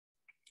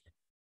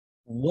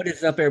What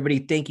is up, everybody?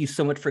 Thank you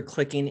so much for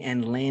clicking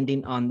and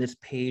landing on this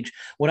page.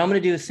 What I'm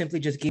going to do is simply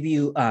just give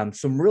you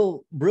some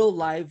real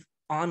live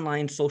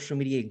online social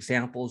media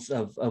examples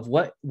of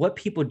what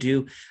people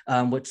do,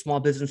 what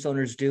small business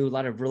owners do, a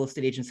lot of real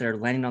estate agents that are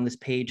landing on this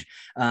page.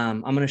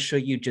 I'm going to show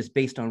you just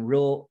based on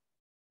real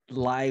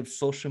live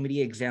social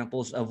media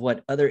examples of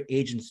what other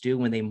agents do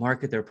when they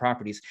market their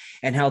properties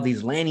and how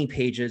these landing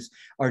pages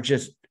are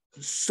just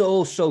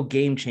so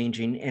game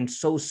changing and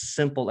so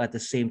simple at the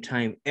same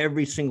time.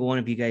 Every single one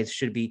of you guys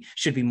should be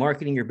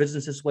marketing your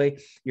business this way,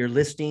 your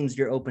listings,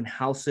 your open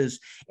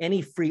houses,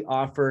 any free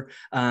offer.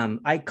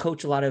 I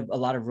coach a lot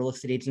of real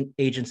estate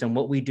agents, and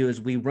what we do is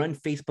we run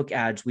Facebook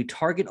ads. We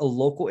target a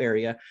local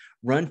area,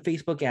 run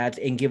Facebook ads,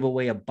 and give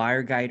away a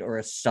buyer guide or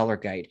a seller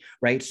guide,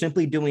 right?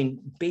 Simply doing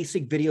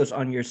basic videos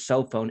on your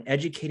cell phone,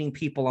 educating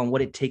people on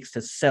what it takes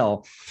to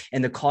sell.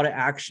 And the call to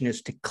action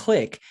is to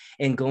click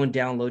and go and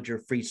download your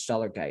free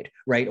seller guide,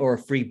 right? Or a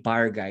free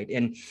buyer guide.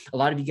 And a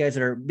lot of you guys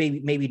that are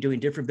maybe doing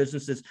different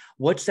businesses,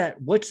 what's that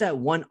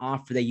one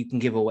offer that you can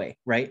give away,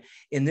 right?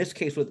 In this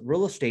case with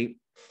real estate,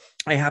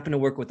 I happen to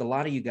work with a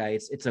lot of you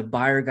guys. It's a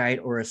buyer guide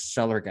or a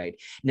seller guide.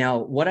 Now,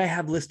 what I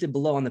have listed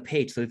below on the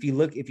page. So if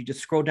you just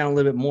scroll down a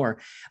little bit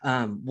more,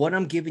 what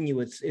I'm giving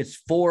you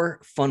is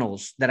 4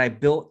 funnels that I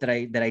built, that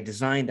I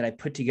designed, that I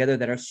put together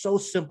that are so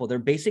simple. They're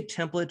basic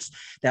templates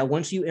that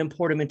once you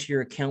import them into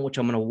your account, which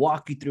I'm going to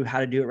walk you through how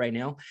to do it right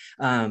now,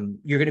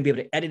 you're going to be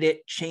able to edit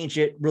it, change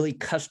it, really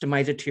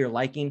customize it to your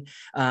liking.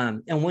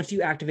 And once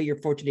you activate your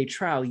 14-day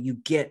trial, you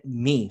get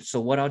me. So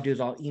what I'll do is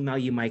I'll email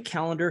you my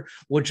calendar.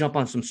 We'll jump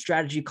on some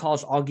strategy calls.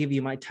 I'll give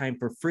you my time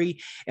for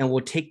free, and we'll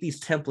take these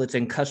templates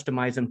and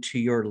customize them to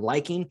your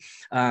liking.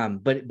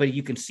 But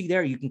you can see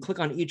there, you can click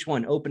on each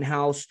one: open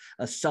house,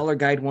 a seller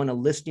guide one, a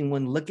listing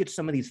one. Look at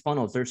some of these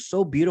funnels. They're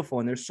so beautiful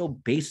and they're so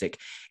basic.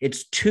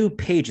 It's 2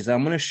 pages.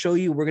 I'm going to show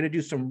you, we're going to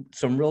do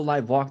some real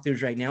live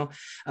walkthroughs right now.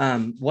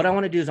 What I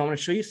want to do is I want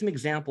to show you some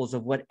examples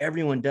of what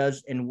everyone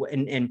does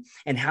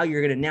and how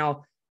you're going to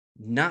now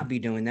not be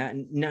doing that.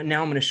 And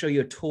now I'm going to show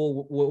you a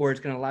tool where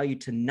it's going to allow you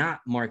to not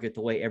market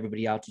the way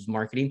everybody else is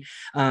marketing.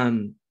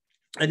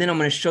 And then I'm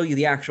going to show you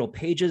the actual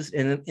pages,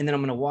 and then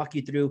I'm going to walk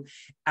you through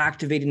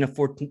activating a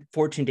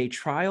 14-day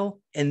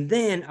trial. And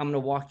then I'm going to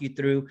walk you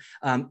through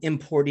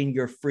importing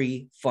your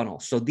free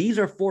funnel. So these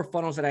are 4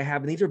 funnels that I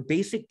have, and these are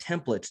basic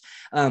templates.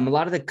 A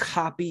lot of the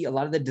copy, a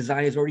lot of the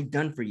design is already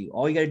done for you.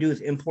 All you got to do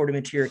is import them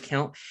into your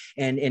account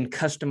and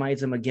customize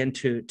them again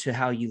to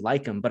how you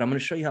like them. But I'm going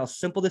to show you how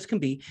simple this can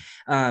be.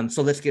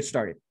 So let's get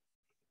started.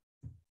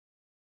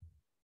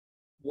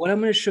 What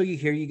I'm going to show you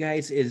here, you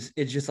guys, is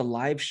just a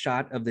live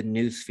shot of the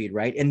news feed,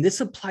 right? And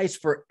this applies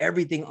for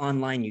everything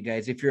online, you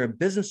guys. If you're a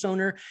business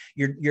owner,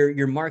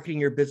 you're marketing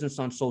your business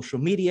on social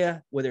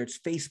media, whether it's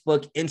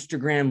Facebook,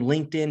 Instagram,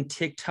 LinkedIn,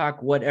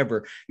 TikTok,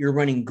 whatever. You're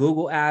running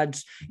Google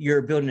ads,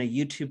 you're building a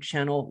YouTube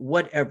channel,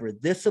 whatever.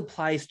 This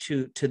applies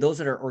to those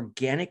that are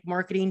organic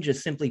marketing,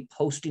 just simply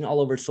posting all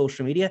over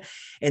social media.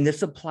 And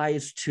this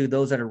applies to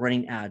those that are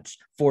running ads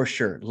for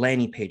sure,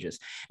 landing pages.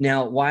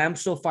 Now, why I'm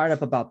so fired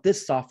up about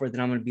this software that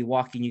I'm going to be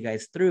walking you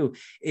guys through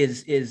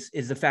is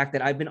the fact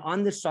that I've been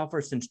on this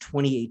software since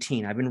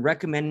 2018. I've been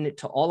recommending it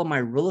to all of my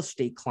real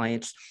estate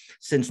clients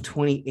since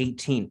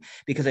 2018,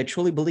 because I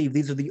truly believe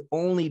these are the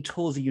only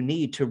tools that you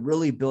need to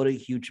really build a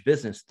huge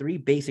business. 3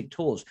 basic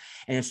tools,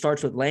 and it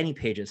starts with landing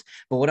pages.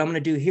 But what I'm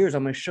going to do here is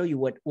I'm going to show you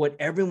what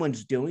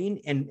everyone's doing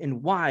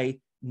and why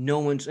no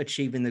one's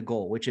achieving the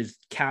goal, which is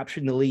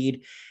capturing the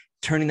lead,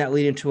 turning that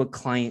lead into a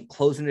client,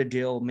 closing a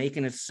deal,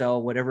 making it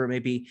sell, whatever it may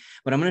be.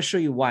 But I'm going to show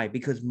you why,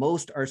 because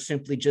most are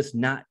simply just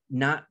not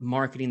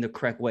marketing the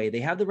correct way. They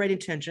have the right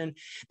intention.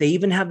 They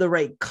even have the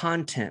right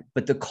content,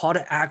 but the call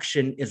to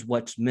action is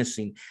what's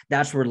missing.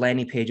 That's where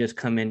landing pages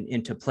come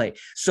into play.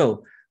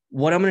 So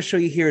what I'm going to show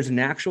you here is an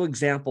actual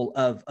example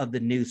of the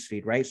news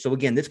feed, right? So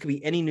again, this could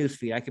be any news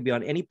feed. I could be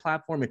on any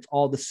platform. It's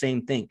all the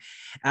same thing.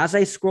 As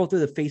I scroll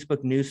through the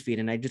Facebook news feed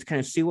and I just kind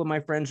of see what my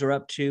friends are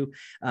up to,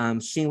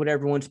 seeing what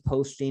everyone's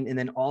posting, and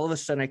then all of a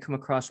sudden I come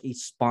across a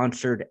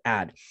sponsored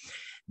ad.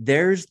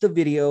 There's the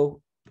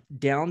video.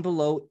 Down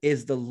below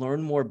is the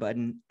learn more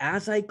button.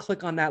 As I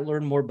click on that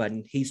learn more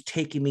button, he's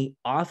taking me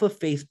off of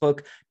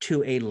Facebook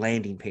to a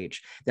landing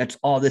page. That's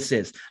all this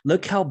is.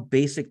 Look how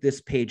basic this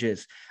page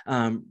is.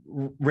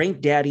 Rank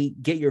Daddy,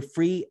 get your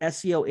free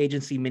SEO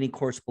agency mini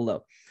course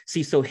below.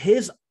 See, so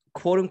his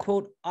quote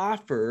unquote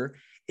offer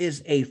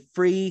is a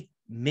free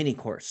mini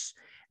course.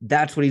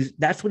 That's what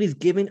he's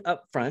giving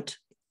up front.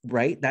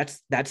 Right.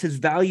 That's his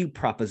value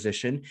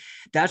proposition.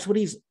 That's what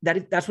he's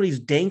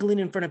dangling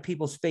in front of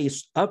people's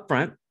face up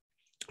front.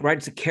 Right.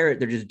 It's a carrot.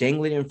 They're just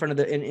dangling in front of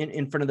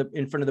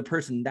the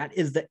person. That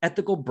is the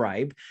ethical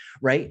bribe.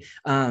 Right.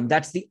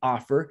 That's the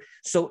offer.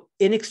 So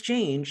in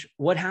exchange,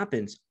 what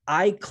happens?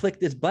 I click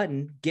this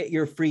button, get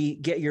your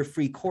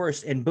free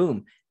course, and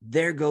boom,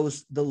 There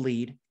goes the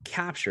lead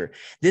capture.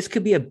 This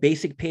could be a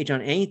basic page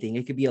on anything.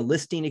 It could be a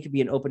listing. It could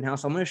be an open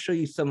house. I'm going to show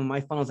you some of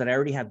my funnels that I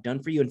already have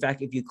done for you. In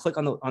fact, if you click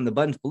on the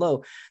buttons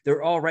below,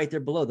 they're all right there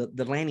below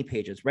the landing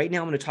pages. Right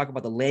now, I'm going to talk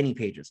about the landing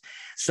pages.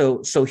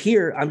 So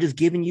here, I'm just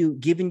giving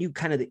you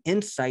kind of the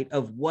insight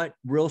of what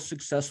real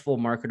successful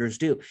marketers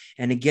do.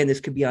 And again, this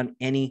could be on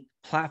any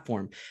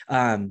platform.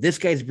 This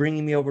guy's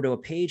bringing me over to a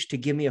page to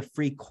give me a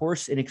free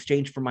course in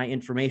exchange for my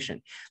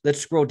information. Let's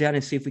scroll down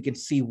and see if we can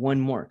see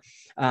one more.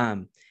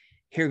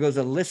 Here goes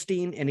a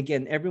listing. And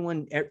again,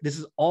 everyone,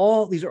 these are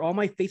all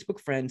my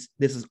Facebook friends.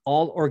 This is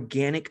all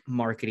organic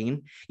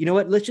marketing. You know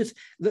what?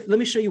 Let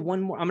me show you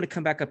one more. I'm going to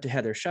come back up to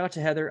Heather. Shout out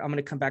to Heather. I'm going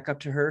to come back up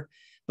to her,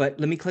 but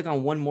let me click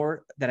on one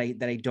more that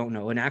I don't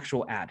know, an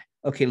actual ad.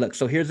 Okay, look,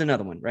 so here's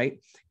another one, right?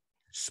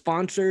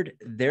 Sponsored.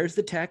 There's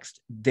the text.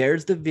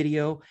 There's the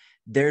video.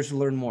 There's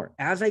learn more.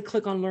 As I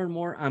click on learn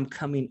more, I'm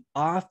coming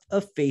off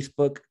of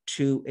Facebook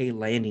to a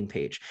landing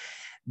page.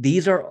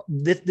 This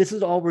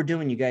is all we're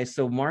doing, you guys.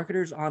 So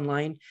marketers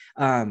online,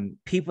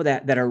 people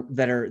that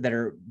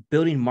are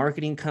building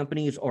marketing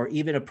companies or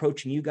even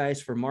approaching you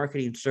guys for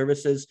marketing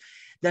services.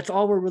 That's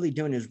all we're really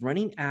doing is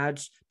running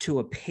ads to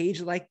a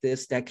page like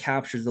this that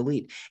captures the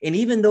lead. And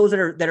even those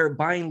that are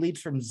buying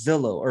leads from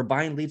Zillow or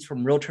buying leads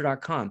from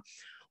Realtor.com,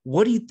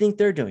 what do you think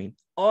they're doing?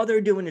 All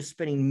they're doing is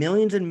spending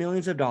millions and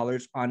millions of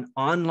dollars on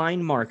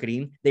online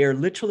marketing. They are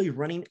literally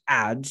running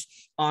ads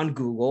on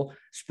Google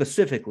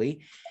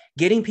specifically,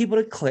 getting people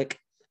to click,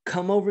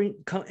 come over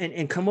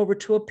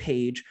to a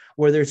page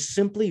where there's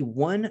simply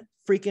one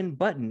freaking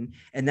button,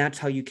 and that's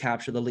how you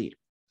capture the lead.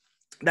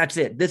 That's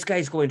it. This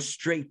guy's going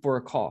straight for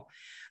a call.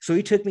 So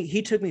he took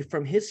me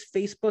from his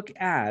Facebook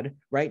ad,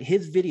 right?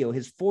 His video,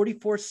 his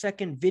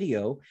 44-second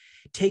video,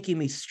 taking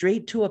me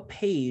straight to a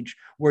page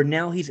where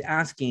now he's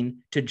asking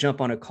to jump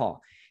on a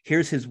call.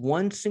 Here's his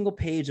one single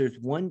page. There's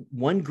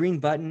one green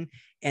button,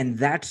 and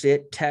that's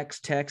it.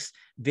 Text,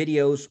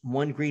 videos,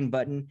 one green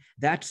button.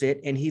 That's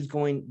it. And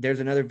there's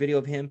another video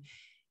of him.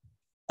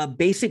 A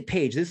basic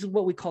page. This is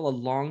what we call a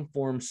long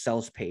form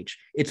sales page.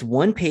 It's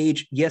one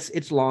page. Yes,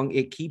 it's long.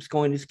 It keeps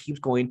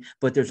going,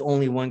 but there's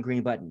only one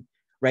green button.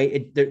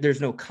 Right?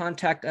 There's no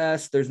contact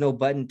us. There's no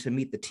button to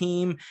meet the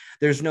team.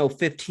 There's no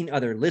 15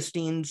 other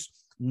listings.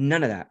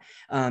 None of that.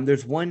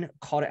 There's one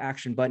call to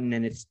action button,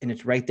 and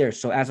it's right there.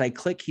 So as I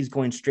click, he's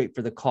going straight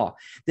for the call.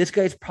 This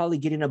guy's probably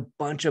getting a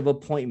bunch of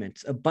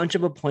appointments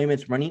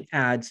running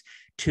ads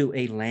to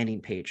a landing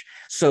page.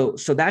 So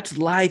that's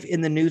live in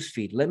the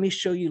newsfeed. Let me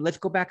show you. Let's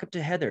go back up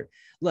to Heather.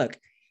 Look.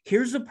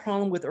 Here's the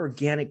problem with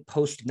organic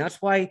posting. That's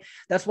why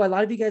a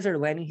lot of you guys are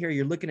landing here.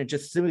 You're looking at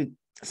just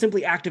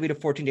simply activate a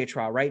 14-day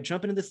trial, right?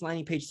 Jump into this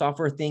landing page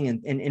software thing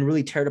and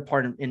really tear it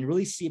apart and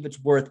really see if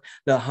it's worth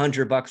the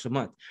 $100 a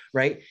month,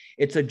 right?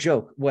 It's a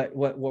joke what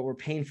we're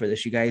paying for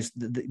this, you guys,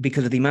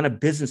 because of the amount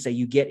of business that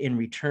you get in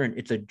return.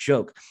 It's a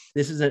joke.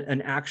 This is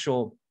an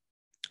actual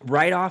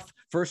write-off,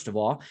 first of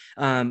all,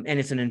 and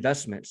it's an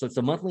investment. So it's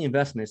a monthly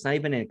investment. It's not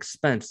even an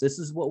expense. This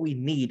is what we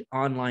need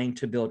online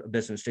to build a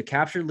business, to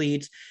capture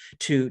leads,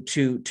 to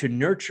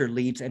nurture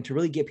leads, and to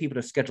really get people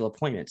to schedule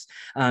appointments,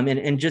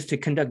 and just to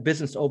conduct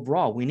business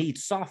overall. We need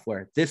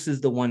software. This is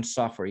the one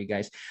software, you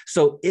guys.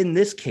 So in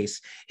this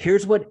case,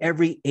 here's what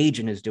every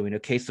agent is doing.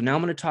 Okay, so now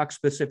I'm going to talk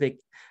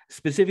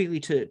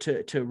specifically to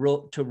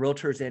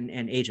realtors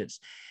and agents.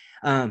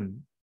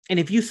 And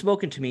if you've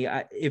spoken to me,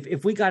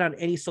 if we got on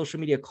any social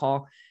media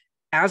call,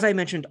 as I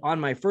mentioned on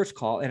my first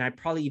call, and I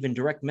probably even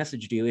direct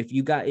messaged you, if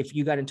you got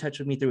in touch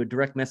with me through a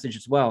direct message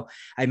as well,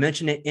 I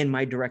mentioned it in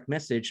my direct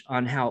message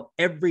on how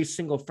every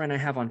single friend I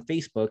have on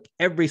Facebook,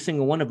 every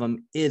single one of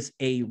them is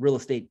a real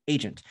estate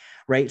agent,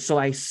 right? So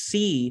I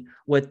see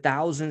what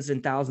thousands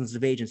and thousands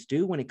of agents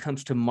do when it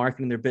comes to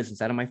marketing their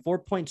business. Out of my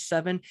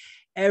 4.7,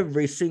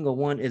 every single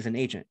one is an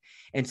agent.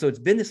 And so it's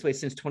been this way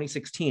since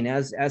 2016.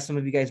 As some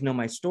of you guys know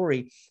my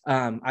story,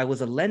 I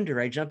was a lender.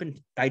 I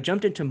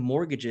jumped into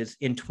mortgages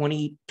in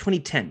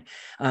 2010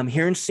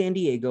 here in San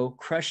Diego,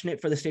 crushing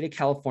it for the state of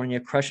California,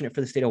 crushing it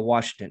for the state of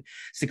Washington,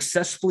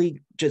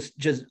 successfully just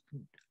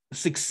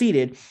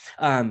succeeded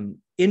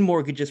in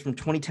mortgages from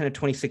 2010 to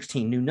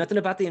 2016, knew nothing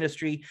about the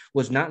industry,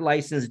 was not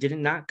licensed, did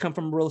not come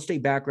from a real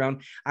estate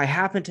background. I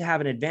happened to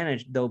have an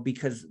advantage though,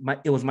 because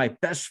it was my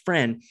best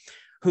friend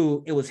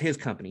it was his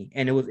company.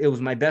 And it was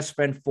my best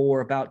friend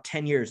for about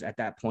 10 years at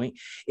that point.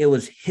 It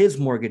was his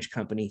mortgage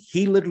company.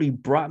 He literally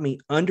brought me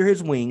under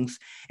his wings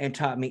and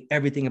taught me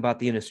everything about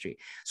the industry.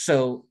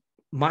 So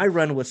my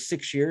run was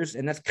 6 years,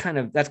 and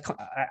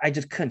I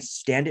just couldn't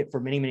stand it for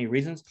many, many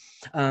reasons.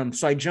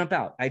 So I jump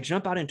out in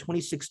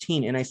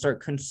 2016, and I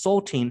start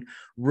consulting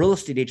real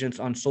estate agents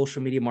on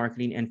social media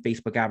marketing and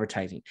Facebook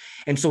advertising.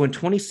 And so in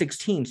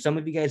 2016, some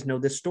of you guys know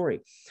this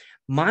story.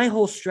 My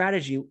whole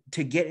strategy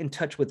to get in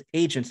touch with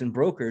agents and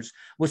brokers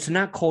was to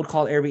not cold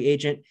call every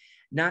agent,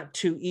 not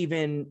to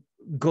even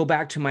go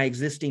back to my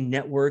existing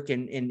network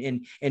and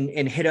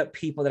hit up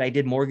people that I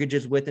did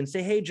mortgages with and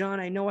say, hey, John,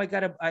 I know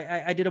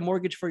I did a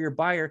mortgage for your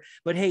buyer,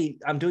 but hey,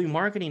 I'm doing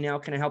marketing now.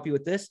 Can I help you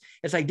with this?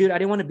 It's like, dude, I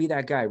didn't want to be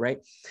that guy, right?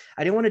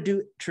 I didn't want to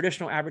do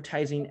traditional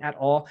advertising at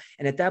all.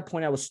 And at that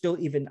point, I was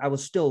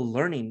still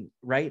learning,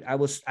 right?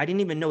 I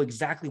didn't even know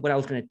exactly what I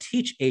was going to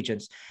teach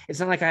agents. It's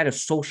not like I had a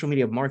social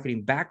media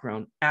marketing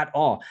background at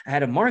all. I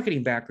had a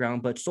marketing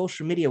background, but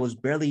social media was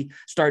barely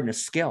starting to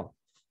scale.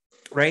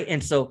 Right.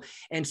 And so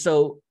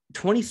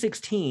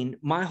 2016,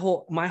 my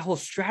whole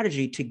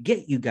strategy to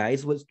get you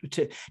guys was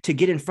to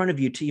get in front of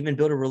you, to even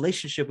build a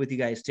relationship with you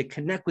guys, to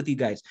connect with you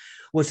guys,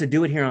 was to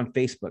do it here on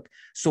Facebook.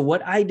 So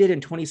what I did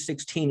in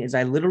 2016 is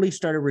I literally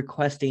started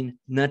requesting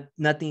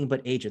nothing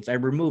but agents. I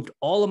removed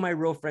all of my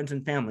real friends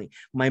and family,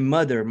 my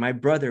mother, my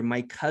brother,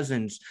 my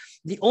cousins.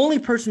 The only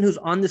person who's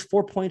on this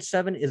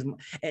 4.7 is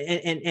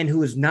and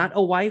who is not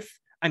a wife.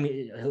 I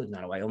mean, who is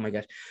not a wife? Oh my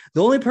gosh.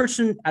 The only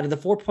person out of the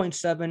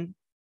 4.7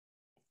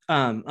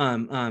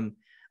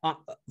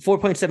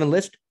 4.7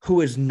 list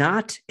who is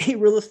not a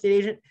real estate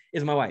agent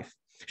is my wife.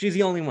 She's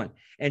the only one,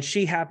 and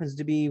she happens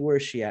to be,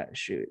 where's she at?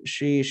 She's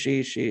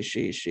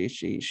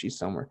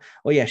somewhere.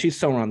 Oh yeah, she's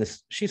somewhere on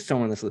this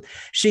list.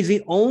 She's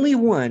the only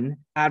one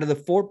out of the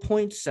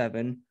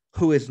 4.7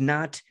 who is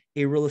not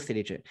a real estate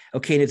agent.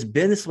 Okay, and it's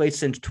been this way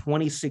since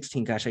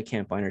 2016. Gosh, I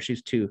can't find her.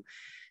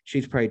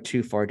 She's probably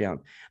too far down,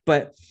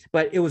 but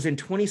it was in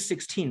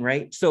 2016,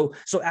 right? So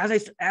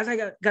as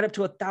I got up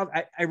to 1,000,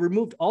 I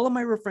removed all of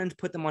my real friends,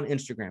 put them on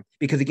Instagram,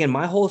 because again,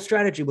 my whole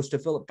strategy was to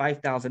fill up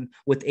 5,000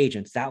 with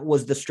agents. That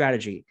was the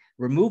strategy.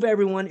 Remove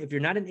everyone. If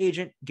you're not an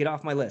agent, get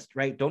off my list,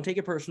 right? Don't take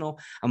it personal.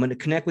 I'm going to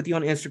connect with you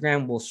on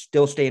Instagram. We'll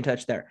still stay in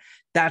touch there.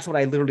 That's what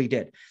I literally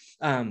did.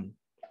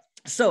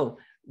 So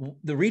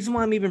the reason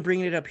why I'm even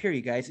bringing it up here,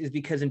 you guys, is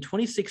because in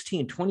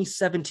 2016,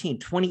 2017,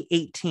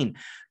 2018,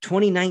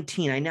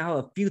 2019, I now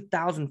have a few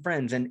thousand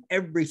friends, and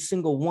every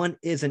single one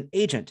is an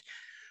agent.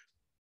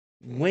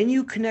 When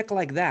you connect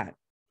like that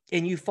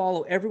and you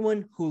follow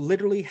everyone who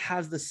literally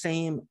has the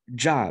same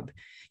job,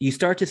 you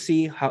start to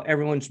see how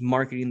everyone's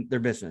marketing their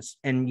business,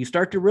 and you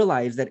start to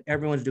realize that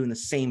everyone's doing the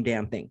same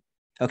damn thing.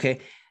 Okay.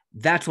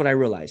 That's what I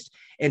realized.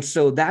 And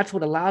so that's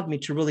what allowed me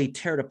to really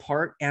tear it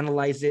apart,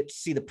 analyze it,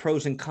 see the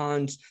pros and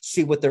cons,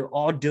 see what they're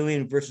all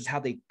doing versus how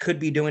they could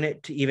be doing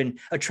it to even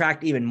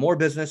attract even more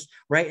business,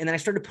 right? And then I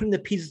started putting the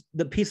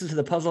pieces of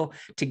the puzzle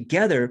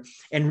together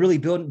and really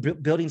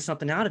building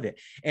something out of it.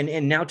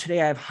 And now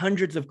today I have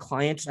hundreds of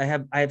clients. I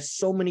have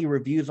so many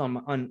reviews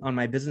on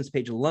my business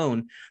page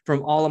alone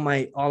from all of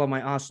my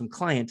awesome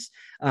clients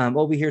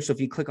over here. So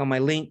if you click on my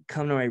link,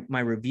 come to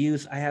my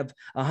reviews, I have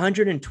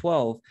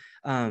 112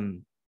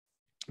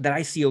 that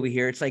I see over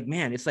here. It's like,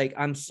 man, it's like,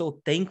 I'm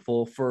so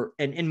thankful for,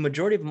 and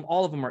majority of them,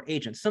 all of them are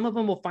agents. Some of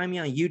them will find me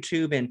on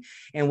YouTube and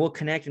we'll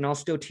connect, and I'll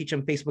still teach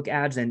them Facebook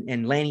ads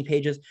and landing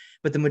pages.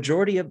 But the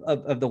majority of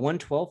the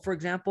 112, for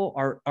example,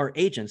 are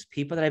agents,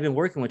 people that I've been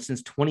working with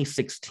since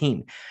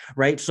 2016,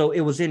 right? So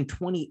it was in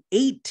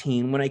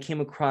 2018 when I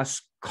came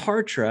across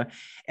Kartra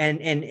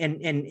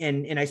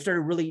and I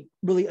started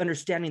really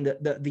understanding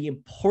the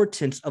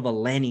importance of a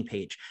landing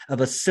page,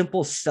 of a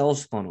simple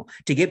sales funnel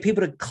to get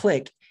people to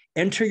click,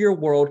 enter your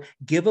world,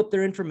 give up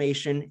their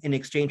information in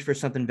exchange for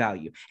something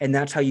value. And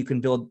that's how you can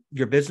build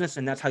your business.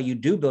 And that's how you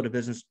do build a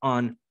business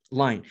online.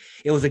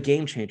 It was a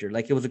game changer.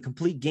 Like, it was a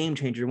complete game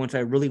changer once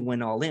I really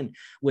went all in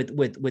with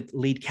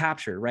lead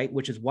capture, right?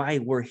 Which is why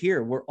we're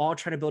here. We're all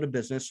trying to build a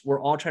business.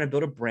 We're all trying to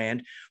build a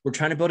brand. We're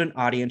trying to build an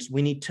audience.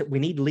 We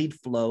need lead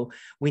flow.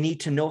 We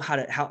need to know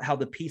how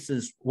the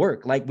pieces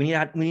work. Like, we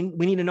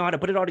need to know how to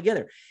put it all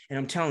together. And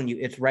I'm telling you,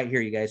 it's right here,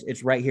 you guys.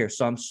 It's right here.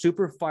 So I'm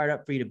super fired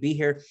up for you to be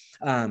here.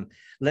 So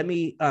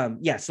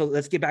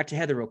let's get back to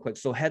Heather real quick.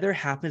 So Heather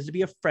happens to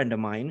be a friend of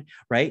mine,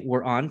 right?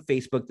 We're on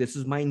Facebook. This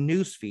is my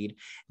news feed.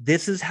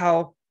 This is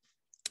how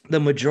the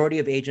majority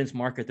of agents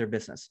market their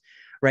business,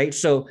 right?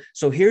 So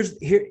here,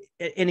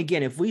 and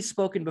again, if we've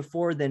spoken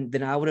before, then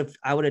I would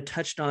have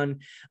touched on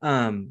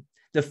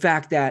the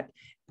fact that,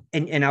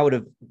 and I would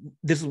have,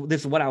 this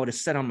is what I would have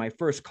said on my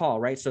first call,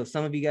 right? So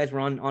some of you guys were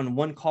on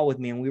one call with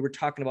me and we were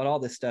talking about all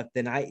this stuff.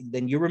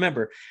 Then you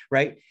remember,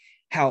 right?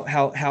 How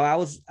I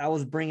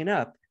was bringing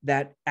up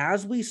that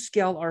as we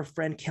scale our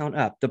friend count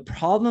up, the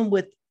problem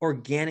with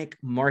organic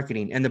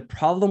marketing and the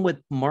problem with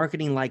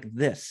marketing like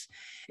this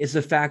is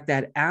the fact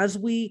that as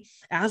we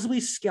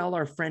scale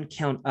our friend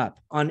count up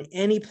on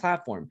any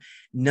platform,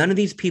 none of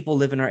these people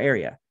live in our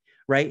area,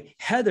 right?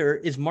 Heather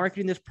is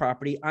marketing this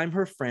property. I'm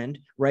her friend,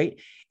 right?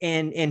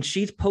 And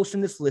she's posting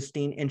this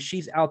listing and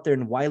she's out there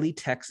in Wiley,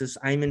 Texas.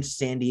 I'm in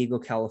San Diego,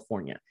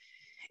 California.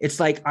 It's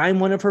like, I'm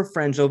one of her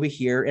friends over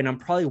here and I'm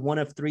probably one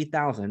of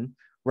 3,000,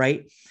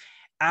 right?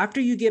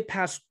 After you get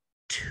past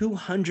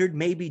 200,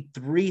 maybe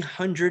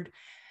 300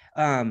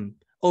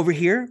 over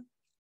here,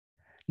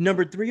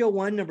 number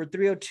 301, number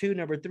 302,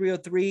 number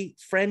 303,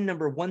 friend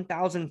number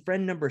 1,000,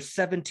 friend number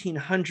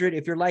 1,700.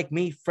 If you're like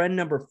me, friend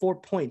number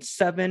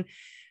 4.7.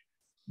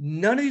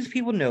 None of these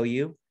people know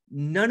you.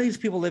 None of these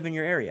people live in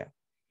your area.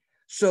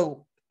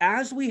 So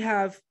as we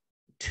have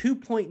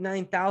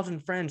 2.9 thousand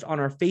friends on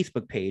our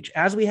Facebook page,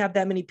 as we have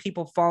that many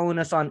people following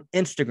us on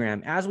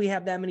Instagram, as we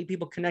have that many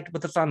people connected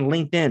with us on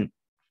LinkedIn,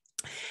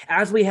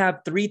 as we have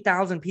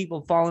 3,000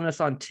 people following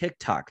us on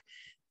TikTok.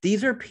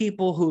 These are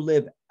people who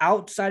live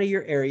outside of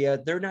your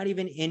area. They're not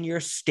even in your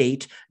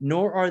state,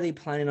 nor are they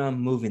planning on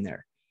moving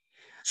there.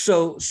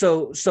 So,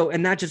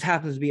 and that just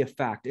happens to be a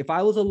fact. If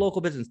I was a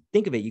local business,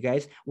 think of it, you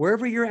guys,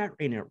 wherever you're at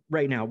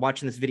right now,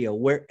 watching this video,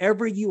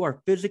 wherever you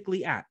are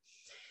physically at,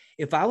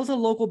 if I was a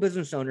local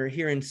business owner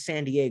here in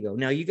San Diego,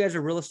 now you guys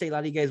are real estate. A lot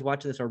of you guys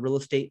watching this are real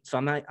estate. So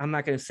I'm not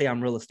going to say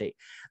I'm real estate.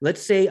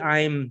 Let's say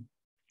I'm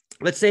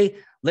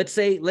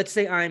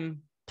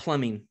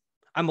plumbing.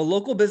 I'm a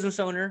local business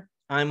owner.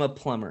 I'm a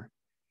plumber.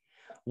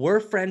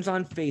 We're friends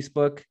on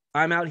Facebook.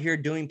 I'm out here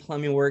doing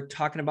plumbing work,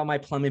 talking about my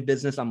plumbing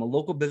business. I'm a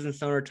local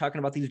business owner, talking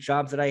about these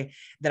jobs that I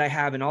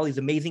have and all these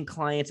amazing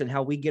clients and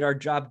how we get our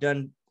job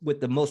done with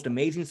the most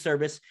amazing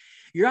service.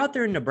 You're out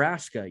there in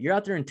Nebraska. You're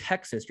out there in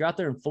Texas. You're out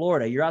there in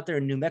Florida. You're out there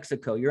in New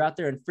Mexico. You're out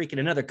there in freaking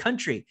another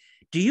country.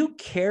 Do you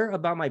care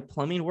about my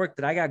plumbing work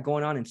that I got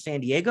going on in San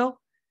Diego?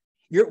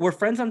 We're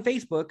friends on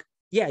Facebook.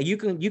 Yeah, you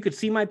could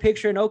see my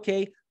picture and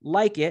okay,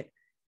 like it.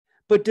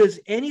 But does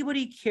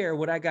anybody care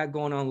what I got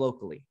going on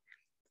locally?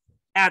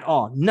 At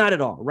all? Not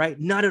at all, right?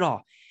 Not at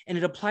all. And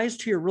it applies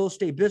to your real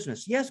estate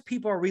business. Yes,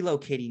 people are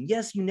relocating.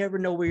 Yes, you never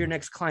know where your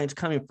next client's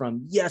coming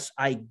from. Yes,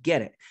 I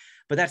get it.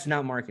 But that's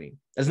not marketing.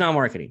 That's not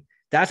marketing.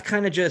 That's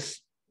kind of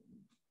just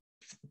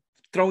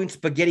throwing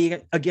spaghetti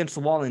against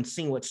the wall and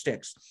seeing what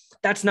sticks.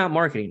 That's not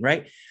marketing,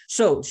 right?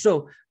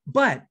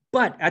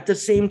 But at the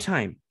same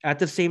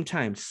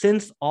time,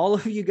 since all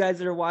of you guys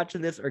that are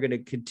watching this are going to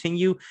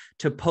continue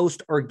to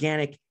post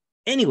organic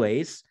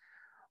anyways,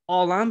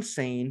 all I'm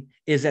saying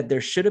is that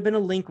there should have been a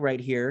link right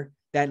here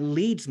that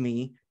leads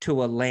me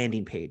to a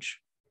landing page.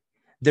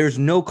 There's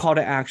no call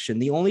to action.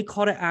 The only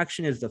call to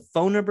action is the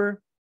phone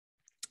number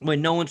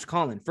when no one's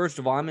calling. First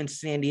of all, I'm in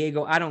San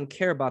Diego. I don't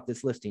care about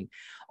this listing.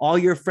 All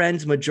your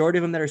friends, majority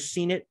of them that are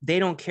seeing it, they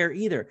don't care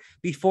either.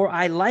 Before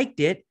I liked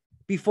it,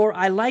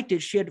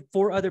 she had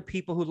 4 other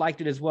people who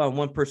liked it as well. And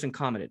one person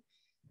commented.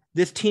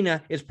 This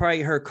Tina is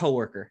probably her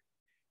coworker,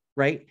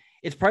 right?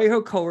 It's probably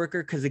her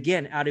coworker because,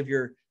 again, out of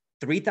your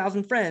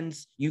 3,000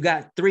 friends, you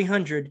got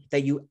 300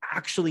 that you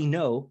actually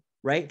know,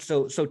 right?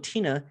 So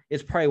Tina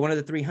is probably one of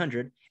the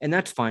 300, and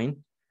that's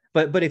fine.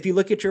 But if you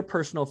look at your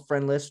personal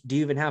friend list, do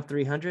you even have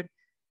 300?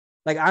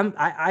 Like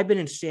I've been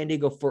in San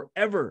Diego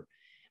forever.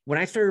 When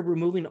I started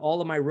removing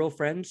all of my real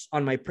friends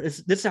on my,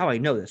 this is how I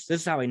know this. This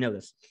is how I know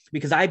this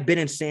because I've been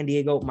in San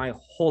Diego my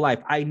whole life.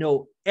 I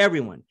know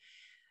everyone,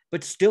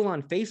 but still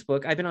on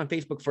Facebook, I've been on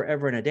Facebook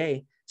forever and a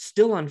day.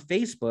 Still on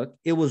Facebook,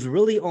 it was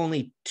really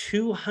only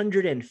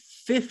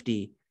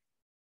 250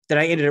 that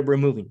I ended up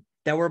removing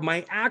that were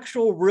my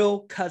actual real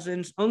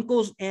cousins,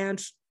 uncles,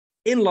 aunts,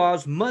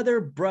 in-laws, mother,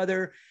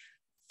 brother,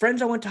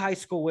 friends I went to high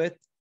school with,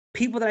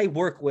 people that I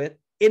work with.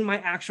 In my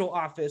actual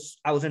office,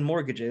 I was in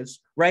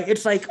mortgages, right?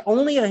 It's like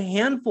only a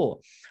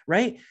handful,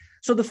 right?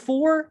 So the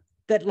 4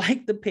 that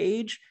like the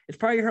page, it's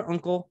probably her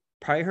uncle,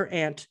 probably her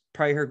aunt,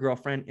 probably her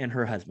girlfriend, and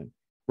her husband,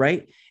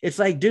 right? It's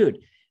like, dude,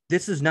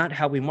 this is not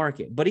how we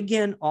market. But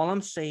again, all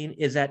I'm saying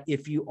is that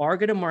if you are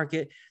going to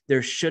market,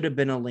 there should have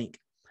been a link.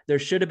 There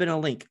should have been a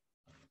link.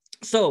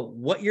 So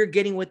what you're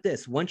getting with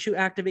this, once you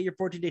activate your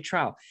 14-day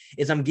trial,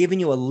 is I'm giving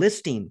you a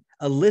listing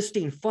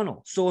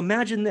funnel. So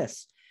imagine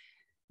this.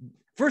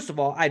 First of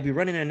all, I'd be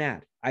running an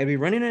ad. I'd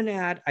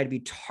be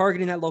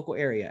targeting that local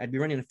area. I'd be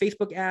running a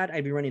Facebook ad.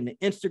 I'd be running an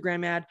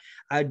Instagram ad.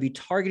 I'd be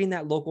targeting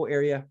that local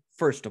area,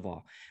 first of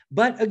all.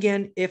 But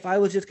again, if I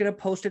was just going to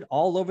post it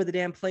all over the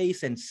damn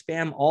place and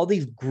spam all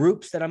these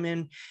groups that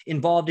I'm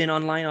involved in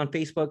online on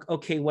Facebook,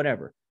 okay,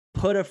 whatever.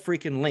 Put a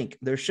freaking link.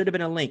 There should have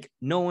been a link.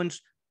 No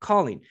one's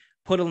calling.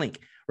 Put a link,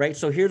 right?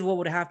 So here's what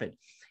would happen.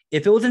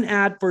 If it was an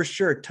ad, for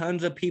sure,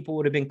 tons of people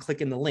would have been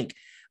clicking the link.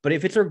 But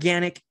if it's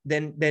organic,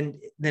 then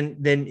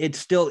it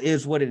still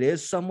is what it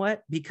is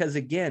somewhat, because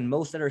again,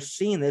 most that are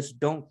seeing this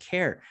don't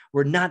care.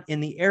 We're not in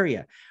the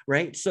area,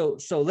 right? So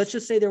let's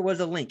just say there was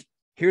a link.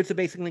 Here's the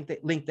basic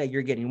link that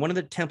you're getting. One of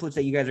the templates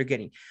that you guys are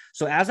getting.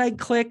 So as I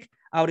click,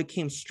 I would have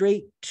came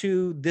straight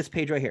to this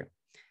page right here.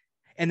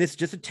 And this is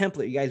just a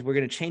template, you guys. We're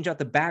going to change out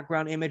the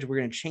background image. We're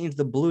going to change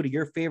the blue to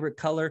your favorite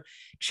color,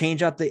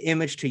 change out the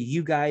image to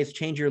you guys,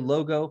 change your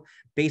logo,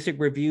 basic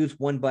reviews,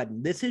 one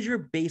button. This is your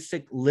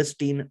basic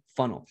listing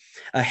funnel.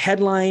 A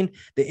headline,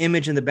 the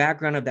image in the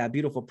background of that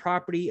beautiful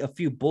property, a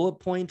few bullet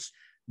points,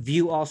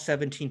 view all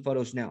 17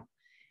 photos now.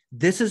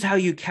 This is how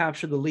you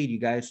capture the lead, you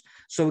guys.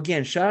 So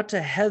again, shout out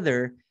to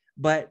Heather,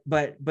 but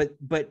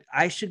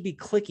I should be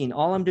clicking.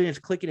 All I'm doing is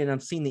clicking and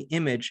I'm seeing the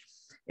image.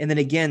 And then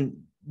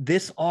again,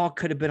 this all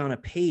could have been on a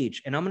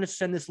page, and I'm going to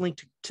send this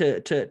link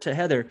to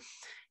Heather.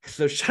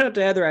 So shout out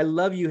to Heather. I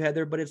love you,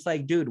 Heather, but it's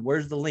like, dude,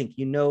 where's the link?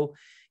 You know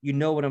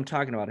what I'm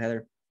talking about,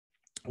 Heather.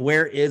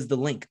 Where is the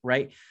link,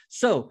 right?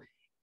 So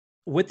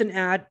with an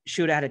ad,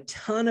 she would add a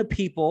ton of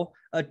people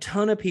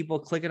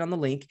clicking on the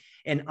link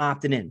and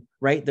opting in,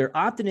 right? They're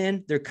opting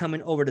in. They're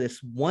coming over to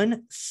this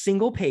one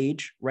single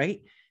page,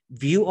 right?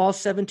 View all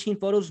 17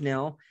 photos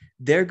now.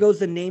 There goes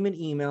the name and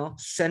email.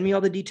 Send me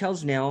all the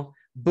details now.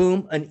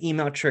 Boom, an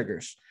email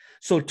triggers.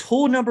 So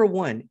tool number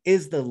one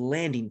is the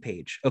landing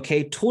page.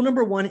 Okay. Tool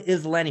number one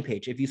is the landing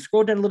page. If you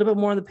scroll down a little bit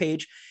more on the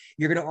page,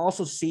 you're going to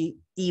also see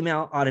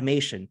email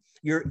automation.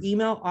 Your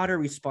email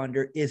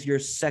autoresponder is your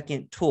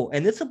second tool.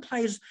 And this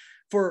applies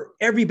for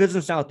every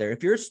business out there.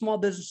 If you're a small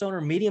business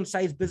owner,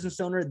 medium-sized business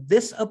owner,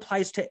 this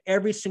applies to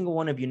every single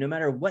one of you, no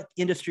matter what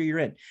industry you're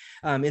in.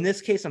 In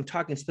this case, I'm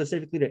talking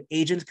specifically to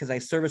agents because I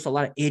service a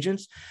lot of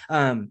agents.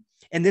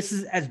 And this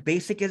is as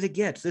basic as it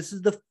gets. This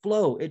is the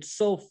flow. It's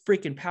so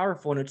freaking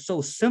powerful and it's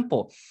so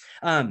simple.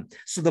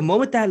 So the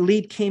moment that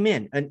lead came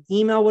in, an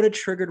email would have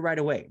triggered right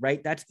away,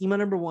 right? That's email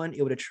number one.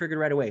 It would have triggered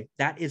right away.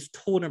 That is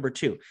tool number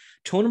two.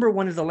 Tool number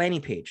one is the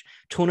landing page.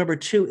 Tool number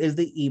two is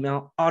the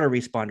email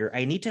autoresponder.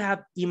 I need to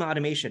have email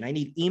automation. I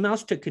need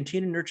emails to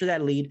continue to nurture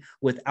that lead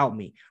without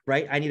me,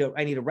 right? I need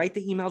to write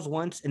the emails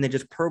once and then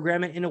just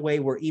program it in a way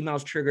where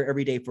emails trigger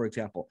every day, for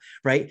example,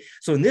 right?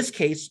 So in this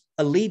case,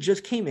 a lead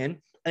just came in.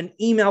 An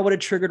email would have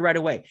triggered right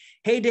away.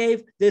 Hey,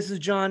 Dave, this is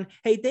John.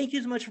 Hey, thank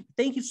you so much.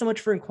 Thank you so much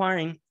for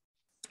inquiring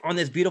on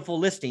this beautiful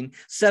listing,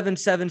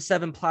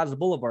 777 Plaza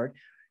Boulevard.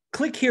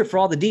 Click here for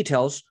all the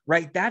details,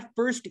 right? That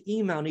first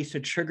email needs to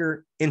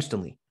trigger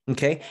instantly.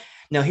 Okay.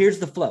 Now here's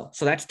the flow.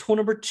 So that's tool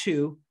number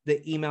two,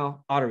 the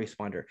email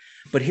autoresponder.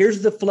 But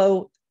here's the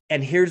flow.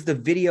 And here's the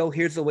video.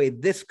 Here's the way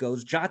this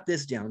goes. Jot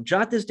this down.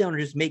 Jot this down or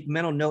just make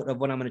mental note of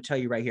what I'm going to tell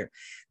you right here.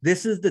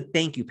 This is the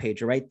thank you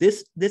page, all right?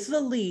 This is a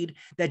lead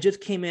that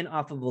just came in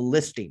off of a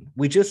listing.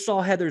 We just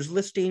saw Heather's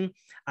listing.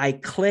 I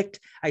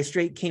clicked. I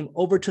straight came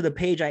over to the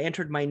page. I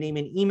entered my name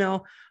and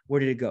email. Where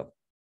did it go?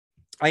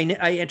 I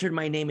entered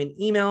my name and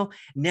email.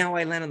 Now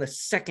I land on the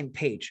second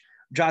page.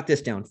 Jot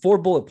this down. 4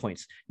 bullet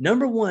points.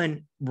 Number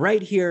one,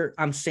 right here,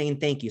 I'm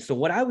saying thank you. So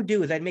what I would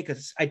do is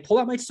I'd pull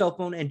out my cell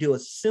phone and do a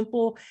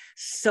simple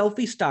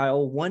selfie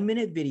style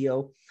 1-minute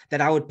video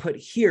that I would put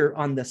here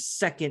on the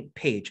second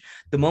page.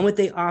 The moment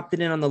they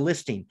opted in on the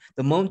listing,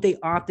 the moment they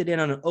opted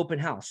in on an open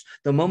house,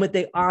 the moment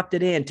they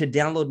opted in to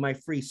download my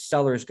free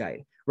seller's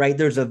guide, right?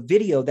 There's a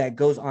video that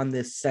goes on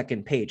this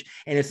second page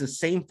and it's the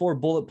same 4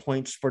 bullet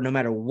points for no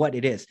matter what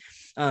it is.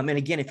 And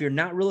again, if you're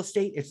not real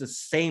estate, it's the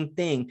same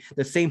thing.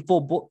 The same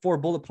 4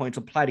 bullet points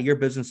apply to your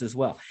business as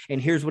well.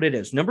 And here's what it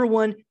is. Number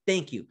one,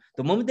 thank you.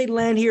 The moment they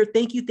land here,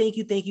 thank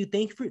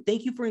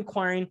you for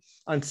inquiring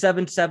on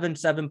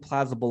 777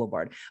 Plaza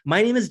Boulevard.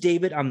 My name is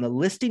David. I'm the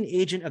listing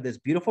agent of this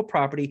beautiful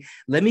property.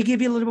 Let me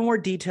give you a little bit more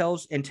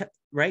details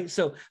right?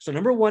 So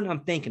number one,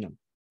 I'm thanking them.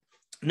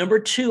 Number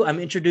two, I'm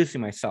introducing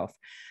myself.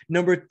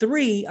 Number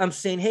three, I'm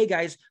saying, hey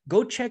guys,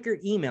 go check your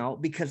email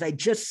because I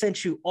just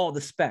sent you all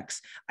the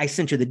specs. I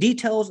sent you the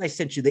details. I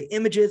sent you the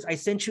images. I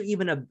sent you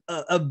even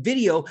a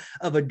video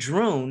of a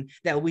drone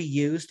that we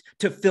used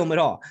to film it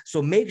all.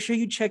 So make sure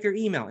you check your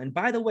email. And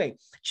by the way,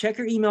 check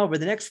your email over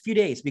the next few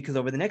days because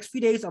over the next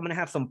few days, I'm going to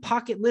have some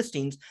pocket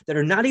listings that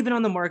are not even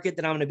on the market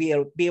that I'm going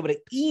to be able to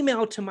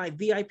email to my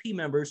VIP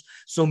members.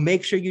 So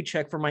make sure you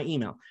check for my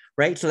email,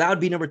 right? So that would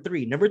be number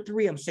three. Number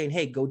three, I'm saying,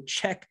 hey, go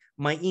check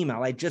my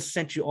email. I just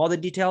sent you all the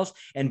details.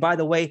 And by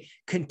the way,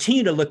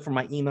 continue to look for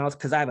my emails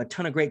because I have a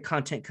ton of great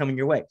content coming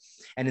your way.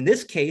 And in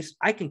this case,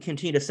 I can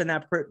continue to send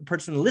that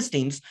person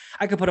listings.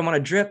 I can put them on a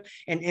drip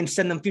and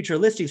send them future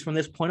listings from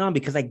this point on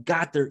because I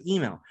got their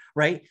email,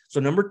 right? So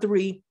number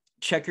three,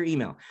 check your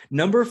email.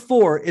 Number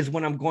four is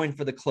when I'm going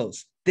for the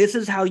close. This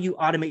is how you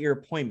automate your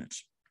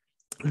appointments.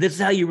 This is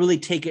how you really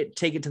take it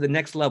to the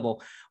next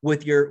level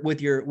with your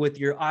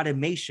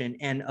automation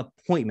and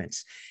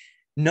appointments.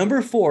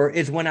 Number four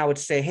is when I would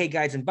say, hey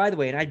guys, and by the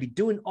way, and I'd be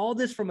doing all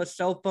this from a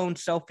cell phone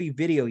selfie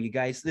video, you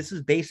guys, this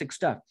is basic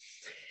stuff.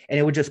 And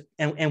it would just,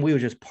 and we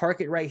would just park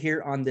it right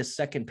here on this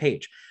second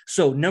page.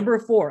 So number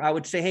four, I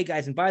would say, hey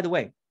guys, and by the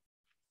way,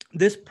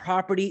 this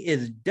property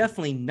is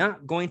definitely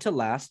not going to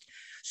last.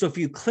 So if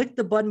you click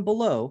the button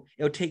below,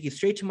 it'll take you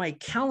straight to my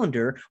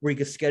calendar where you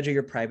can schedule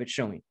your private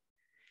showing.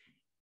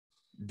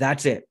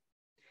 That's it.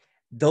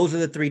 Those are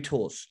the 3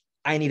 tools.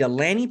 I need a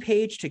landing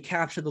page to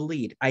capture the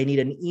lead. I need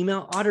an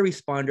email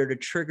autoresponder to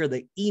trigger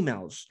the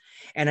emails.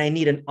 And I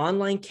need an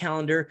online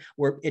calendar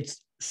where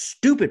it's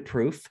stupid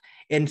proof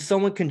and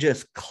someone can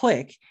just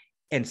click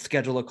and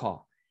schedule a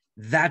call.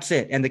 That's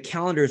it. And the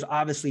calendar is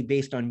obviously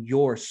based on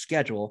your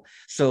schedule.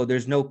 So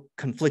there's no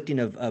conflicting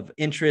of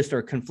interest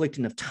or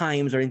conflicting of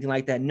times or anything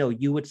like that. No,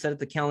 you would set up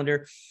the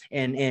calendar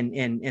and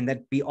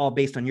that'd be all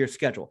based on your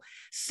schedule.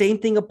 Same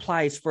thing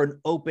applies for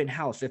an open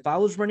house. If I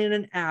was running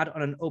an ad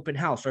on an open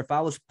house, or if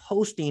I was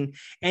posting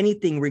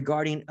anything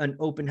regarding an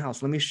open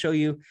house, let me show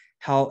you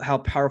how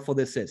powerful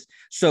this is.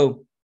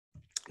 So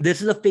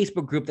this is a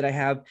Facebook group that I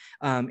have.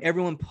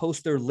 Everyone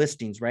posts their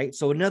listings, right?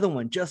 So another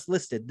one just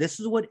listed. This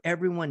is what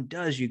everyone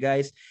does, you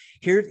guys.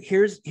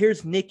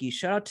 Here's Nikki.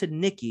 Shout out to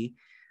Nikki,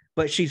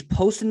 but she's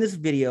posting this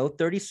video,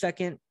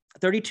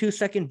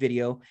 32-second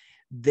video.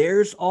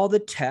 There's all the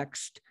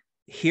text.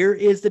 Here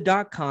is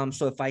the .com.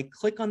 So if I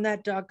click on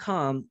that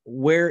 .com,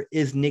 where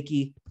is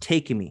Nikki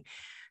taking me?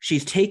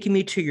 She's taking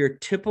me to your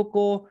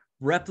typical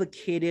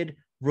replicated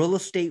real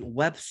estate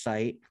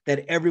website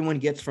that everyone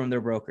gets from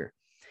their broker.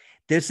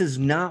 This is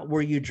not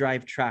where you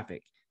drive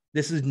traffic.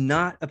 This is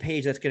not a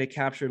page that's going to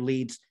capture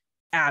leads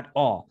at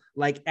all,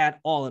 like at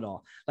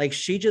all. Like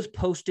she just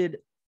posted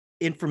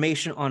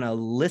information on a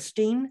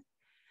listing,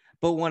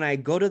 but when I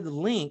go to the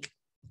link,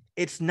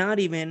 it's not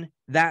even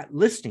that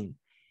listing.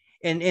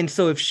 And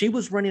so if she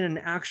was running an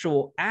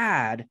actual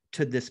ad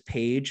to this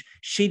page,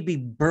 she'd be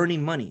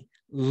burning money,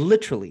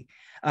 literally.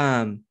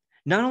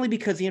 Not only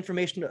because the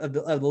information of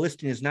the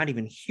listing is not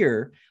even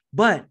here,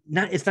 but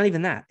it's not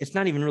even that. It's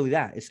not even really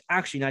that. It's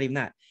actually not even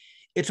that.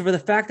 It's for the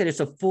fact that it's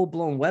a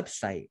full-blown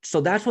website. So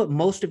that's what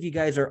most of you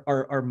guys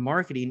are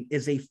marketing,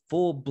 is a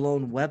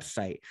full-blown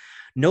website.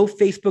 No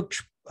Facebook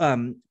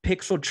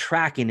pixel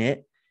tracking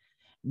it.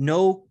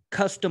 No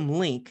custom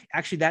link.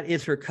 Actually, that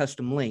is her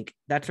custom link.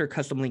 That's her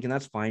custom link, and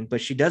that's fine.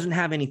 But she doesn't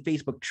have any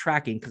Facebook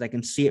tracking because I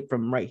can see it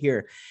from right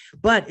here.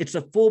 But it's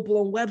a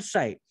full-blown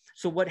website.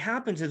 So what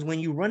happens is when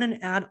you run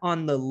an ad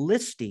on the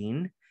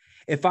listing,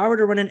 if I were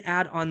to run an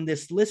ad on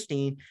this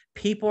listing,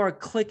 people are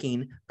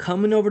clicking,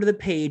 coming over to the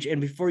page, and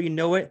before you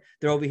know it,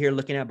 they're over here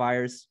looking at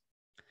buyers.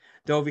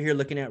 They're over here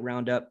looking at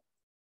Roundup.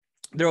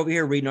 They're over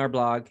here reading our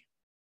blog.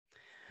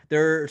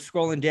 They're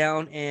scrolling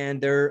down,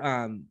 and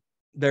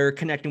they're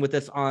connecting with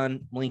us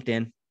on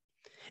LinkedIn.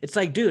 It's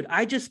like, dude,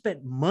 I just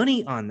spent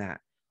money on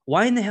that.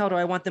 Why in the hell do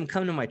I want them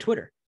coming to my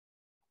Twitter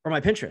or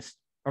my Pinterest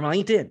or my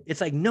LinkedIn?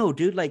 It's like, no,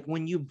 dude, like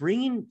when you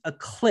bring a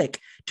click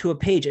to a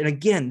page, and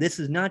again, this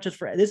is not just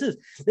for, this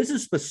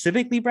is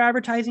specifically for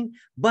advertising,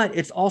 but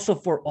it's also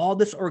for all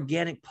this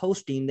organic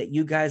posting that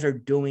you guys are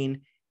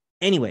doing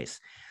anyways.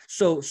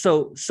 So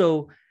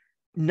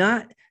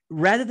not,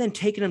 rather than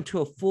taking them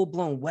to a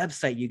full-blown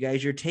website, you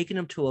guys, you're taking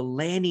them to a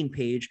landing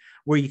page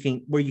where you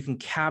can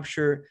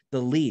capture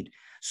the lead.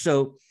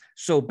 So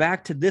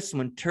back to this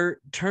one,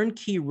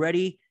 turnkey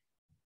ready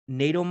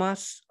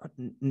Nadomas.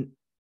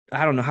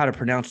 I don't know how to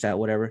pronounce that,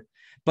 whatever.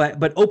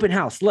 But open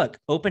house, look,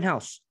 open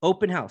house,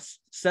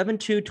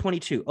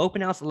 7/2/22,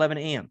 open house, 11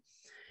 a.m.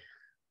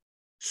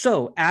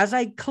 So as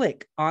I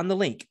click on the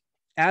link,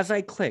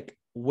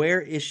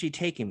 where is she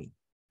taking me?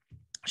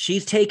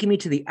 She's taking me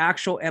to the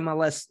actual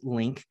MLS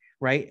link,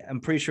 right? I'm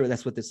pretty sure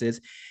that's what this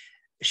is.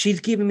 She's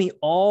giving me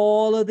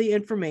all of the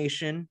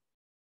information,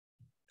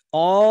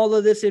 all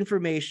of this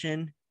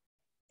information,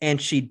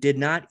 and she did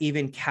not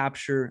even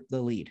capture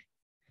the lead.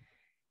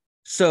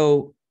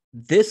 So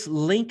this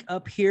link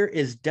up here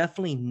is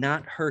definitely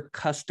not her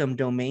custom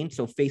domain.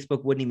 So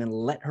Facebook wouldn't even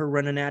let her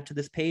run an ad to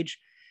this page.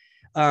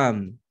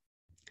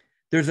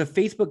 There's a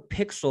Facebook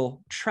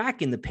pixel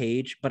tracking the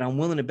page, but I'm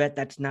willing to bet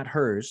that's not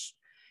hers.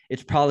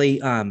 It's probably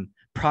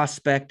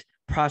prospect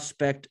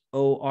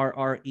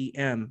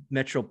ORREM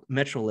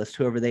Metro List,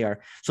 whoever they are.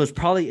 So it's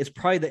probably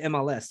the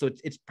MLS. So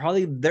it's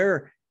probably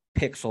their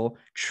pixel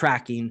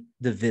tracking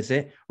the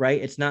visit,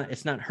 right? It's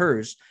not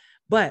hers.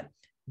 But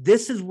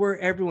this is where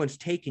everyone's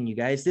taking you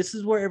guys. This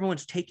is where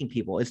everyone's taking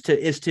people. Is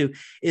to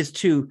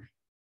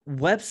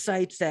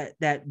websites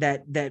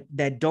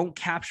that don't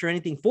capture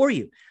anything for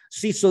you.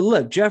 See, so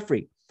look,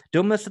 Jeffrey,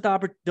 don't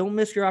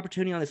miss your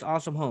opportunity on this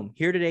awesome home.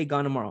 Here today,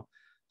 gone tomorrow.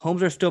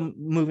 Homes are still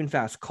moving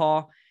fast.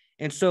 Call.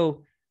 And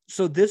so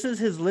this is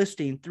his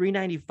listing,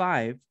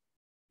 $395.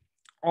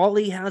 All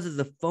he has is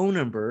a phone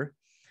number.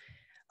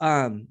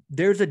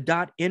 There's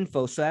a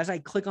 .info. So as I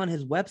click on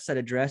his website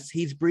address,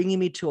 he's bringing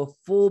me to a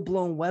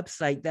full-blown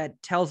website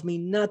that tells me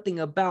nothing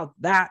about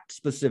that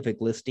specific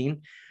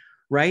listing,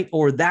 right?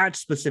 Or that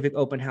specific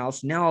open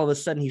house. Now all of a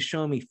sudden he's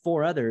showing me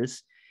 4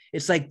 others.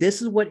 It's like,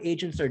 this is what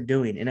agents are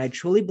doing. And I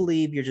truly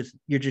believe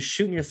you're just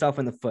shooting yourself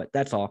in the foot.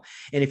 That's all.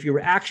 And if you're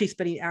actually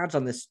spending ads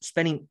on this,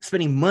 spending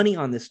money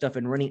on this stuff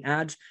and running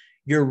ads,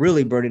 you're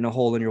really burning a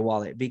hole in your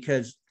wallet,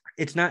 because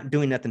it's not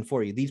doing nothing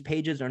for you. These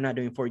pages are not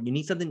doing for you. You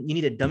need something, you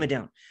need to dumb it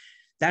down.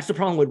 That's the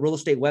problem with real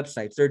estate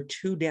websites. They're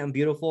too damn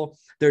beautiful.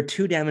 They're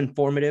too damn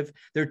informative.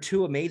 They're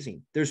too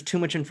amazing. There's too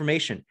much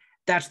information.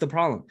 That's the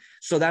problem.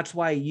 So that's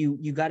why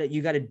you got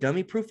to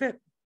dummy proof it.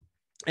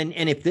 And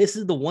if this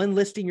is the one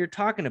listing you're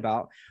talking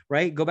about,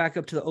 right? Go back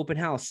up to the open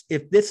house.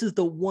 If this is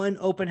the one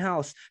open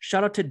house,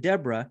 shout out to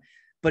Deborah.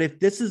 But if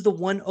this is the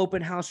one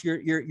open house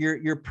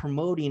you're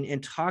promoting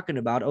and talking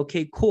about,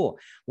 okay, cool.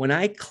 When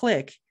I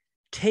click,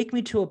 take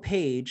me to a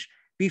page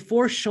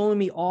before showing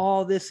me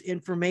all this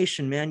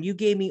information, man. You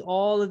gave me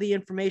all of the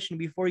information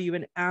before you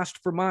even asked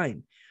for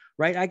mine,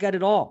 right? I got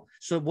it all.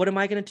 So what am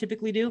I going to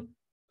typically do?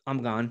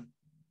 I'm gone,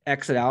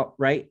 exit out,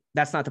 right?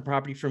 That's not the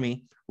property for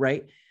me,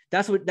 right?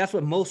 That's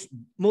what most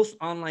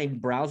online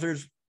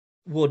browsers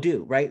will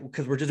do, right?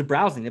 Because we're just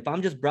browsing. If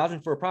I'm just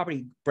browsing for a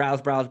property, browse,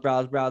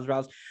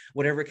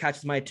 whatever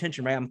catches my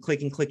attention, right? I'm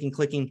clicking.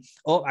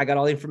 Oh, I got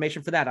all the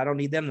information for that. I don't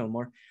need them no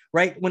more,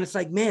 right? When it's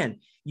like, man,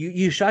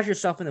 you shot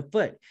yourself in the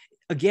foot.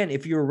 Again,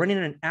 if you were running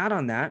an ad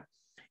on that,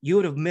 you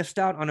would have missed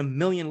out on 1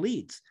 million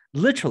leads,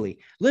 literally.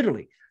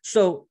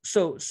 So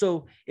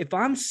if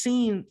I'm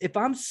seeing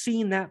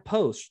that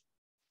post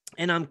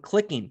and I'm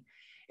clicking,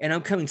 and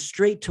I'm coming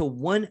straight to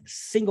one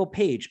single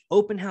page,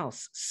 open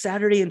house,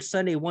 Saturday and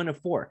Sunday, 1 to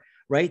 4,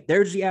 right?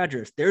 There's the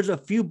address. There's a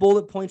few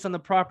bullet points on the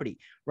property,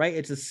 right?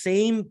 It's the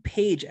same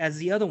page as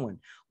the other one.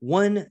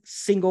 one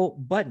single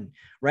button,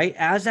 right?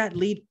 As that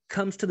lead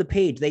comes to the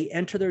page, they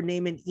enter their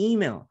name and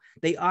email.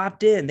 They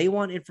opt in. They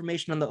want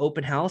information on the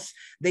open house.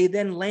 They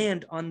then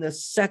land on the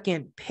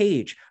second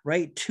page,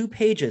 right? 2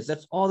 pages.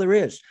 That's all there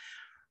is.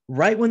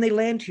 Right when they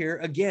land here,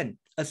 again,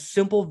 a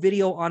simple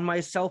video on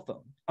my cell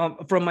phone.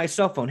 From my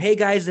cell phone. Hey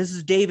guys, this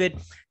is David.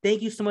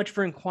 Thank you so much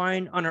for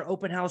inquiring on our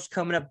open house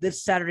coming up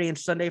this Saturday and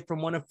Sunday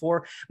from 1 to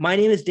 4. My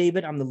name is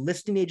David. I'm the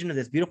listing agent of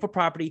this beautiful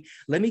property.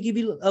 Let me give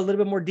you a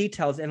little bit more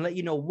details and let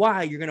you know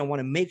why you're going to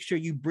want to make sure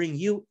you bring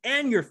you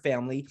and your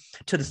family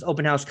to this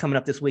open house coming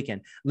up this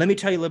weekend. Let me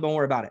tell you a little bit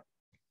more about it.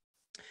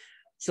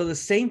 So the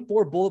same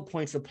 4 bullet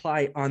points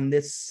apply on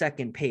this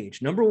second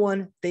page. Number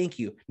 1, thank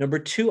you. Number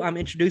 2, I'm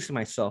introducing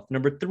myself.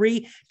 Number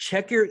 3,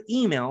 check your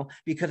email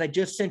because I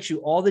just sent you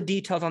all the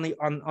details on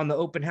the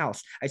open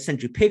house. I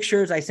sent you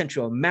pictures. I sent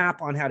you a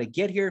map on how to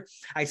get here.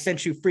 I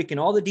sent you freaking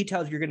all the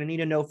details you're going to need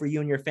to know for you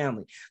and your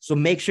family. So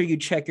make sure you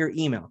check your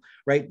email,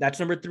 right? That's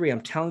number 3.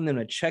 I'm telling them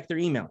to check their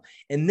email.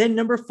 And then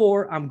number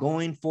 4, I'm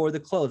going for the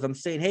close. I'm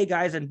saying, hey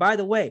guys, and by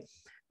the way,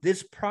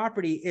 this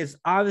property is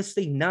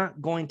obviously not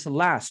going to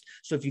last.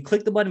 So if you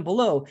click the button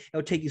below,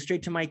 it'll take you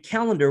straight to my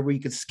calendar where you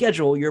can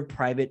schedule your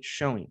private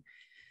showing.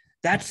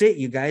 That's it,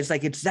 you guys.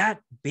 Like, it's that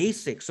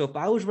basic. So if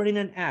I was running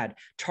an ad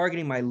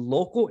targeting my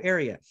local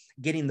area,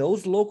 getting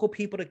those local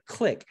people to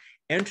click,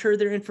 enter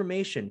their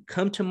information,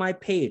 come to my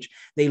page,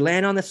 they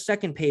land on the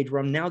second page where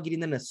I'm now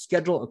getting them to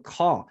schedule a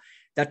call.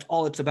 That's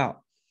all it's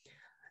about.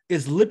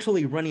 Is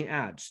literally running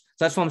ads.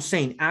 So that's what I'm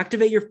saying.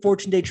 Activate your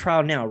 14-day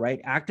trial now, right?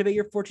 Activate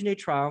your 14-day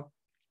trial.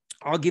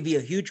 I'll give you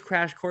a huge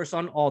crash course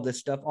on all this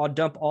stuff. I'll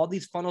dump all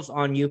these funnels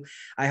on you.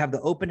 I have the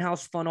open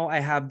house funnel.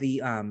 I have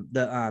the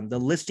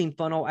listing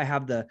funnel. I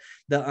have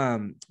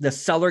the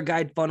seller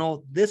guide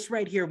funnel. This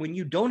right here, when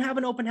you don't have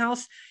an open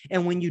house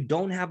and when you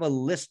don't have a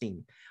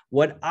listing,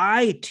 what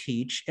I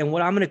teach and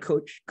what I'm going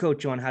to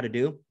coach you on how to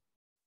do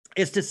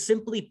is to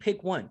simply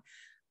pick one.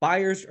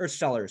 Buyers or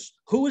sellers.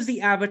 Who is the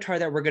avatar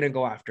that we're going to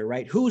go after,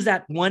 right? Who's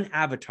that one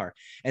avatar?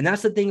 And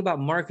that's the thing about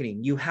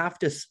marketing. You have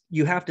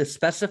to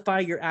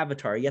specify your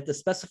avatar. You have to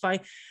specify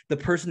the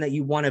person that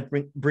you want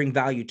to bring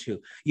value to.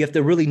 You have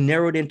to really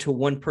narrow it into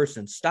one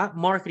person. Stop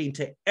marketing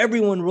to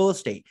everyone in real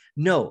estate.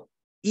 No.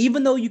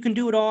 Even though you can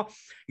do it all,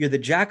 you're the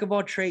jack of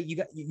all trades.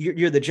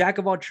 You're the jack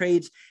of all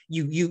trades.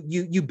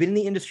 You've been in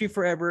the industry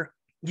forever.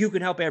 You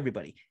can help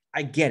everybody.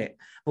 I get it.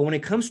 But when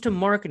it comes to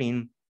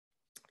marketing,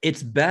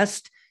 it's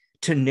best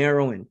to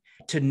narrow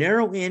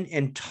in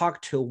and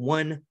talk to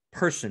one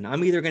person.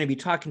 I'm either going to be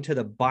talking to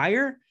the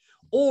buyer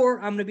or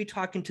I'm going to be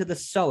talking to the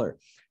seller.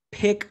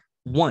 Pick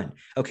one.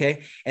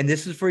 Okay. And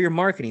this is for your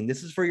marketing.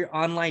 This is for your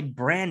online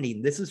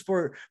branding. This is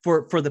for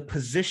the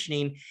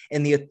positioning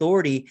and the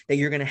authority that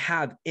you're going to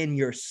have in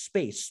your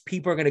space.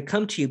 People are going to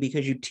come to you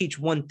because you teach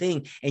one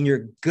thing and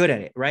you're good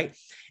at it. Right.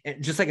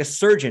 And just like a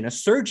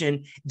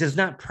surgeon does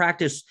not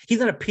practice. He's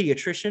not a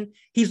pediatrician.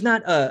 He's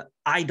not a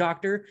eye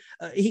doctor.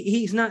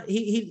 He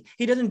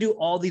doesn't do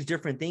all these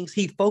different things.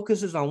 He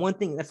focuses on one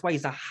thing. That's why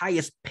he's the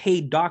highest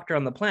paid doctor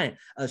on the planet,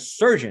 a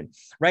surgeon,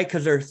 right?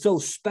 Because they're so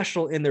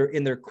special in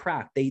their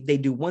craft. They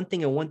do one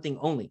thing and one thing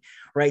only,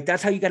 right?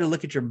 That's how you got to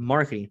look at your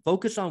marketing.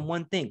 Focus on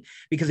one thing,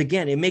 because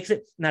again, it makes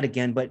it not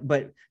again,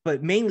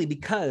 but mainly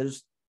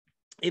because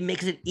it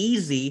makes it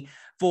easy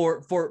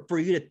for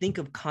you to think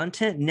of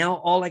content. Now,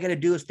 all I got to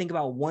do is think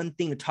about one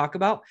thing to talk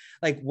about.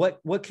 Like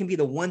what can be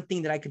the one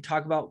thing that I could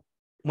talk about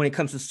when it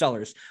comes to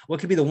sellers? What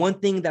could be the one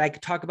thing that I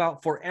could talk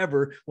about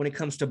forever when it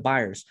comes to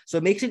buyers? So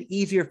it makes it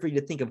easier for you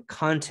to think of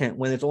content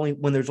when there's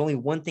only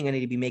one thing I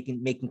need to be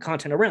making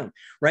content around,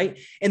 right?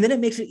 And then it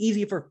makes it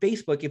easy for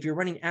Facebook. If you're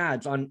running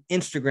ads on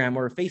Instagram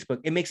or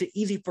Facebook, it makes it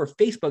easy for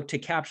Facebook to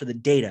capture the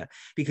data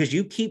because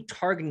you keep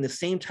targeting the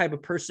same type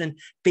of person.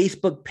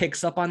 Facebook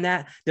picks up on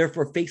that.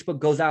 Therefore, Facebook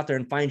goes out there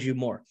and finds you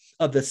more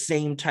of the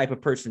same type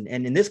of person.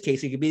 And in this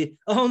case, it could be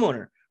a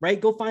homeowner,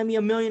 right? Go find me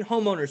 1 million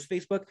homeowners,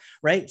 Facebook,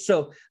 right?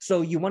 So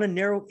you want to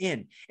narrow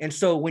in. And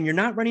so when you're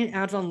not running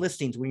ads on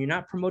listings, when you're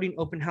not promoting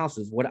open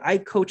houses, what I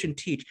coach and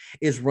teach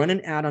is run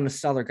an ad on a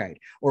seller guide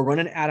or run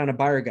an ad on a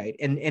buyer guide.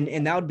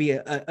 And that would be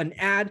an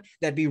ad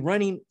that'd be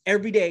running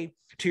every day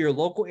to your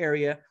local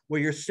area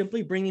where you're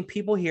simply bringing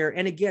people here.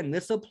 And again,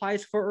 this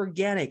applies for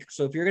organic.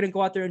 So if you're going to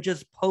go out there and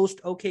just post,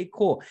 okay,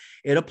 cool.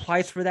 It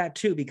applies for that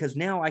too, because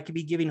now I could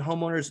be giving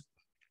homeowners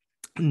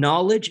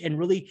knowledge and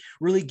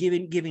really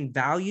giving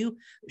value,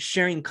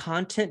 sharing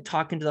content,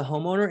 talking to the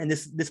homeowner. And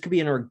this could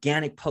be an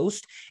organic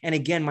post. And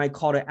again, my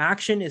call to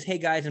action is, hey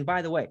guys, and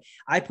by the way,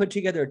 I put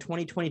together a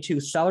 2022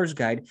 seller's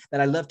guide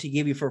that I love to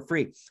give you for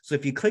free. So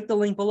if you click the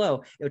link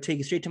below, it'll take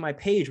you straight to my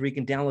page where you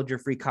can download your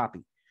free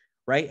copy.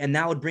 Right. And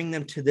that would bring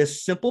them to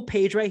this simple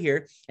page right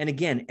here. And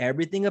again,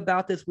 everything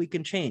about this we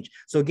can change.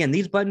 So again,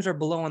 these buttons are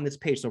below on this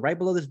page. So right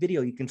below this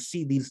video, you can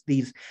see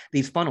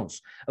these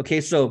funnels.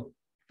 Okay. So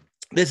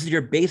this is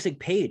your basic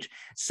page,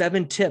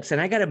 7 tips.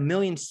 And I got 1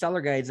 million seller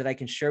guides that I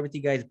can share with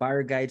you guys,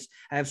 buyer guides.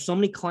 I have so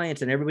many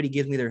clients and everybody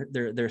gives me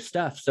their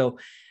stuff. So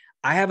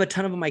I have a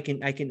ton of them I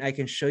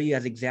can show you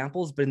as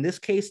examples, but in this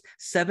case,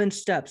 7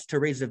 steps to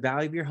raise the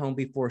value of your home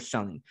before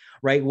selling,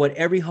 right? What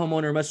every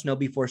homeowner must know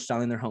before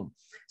selling their home.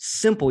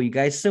 Simple, you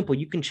guys, simple.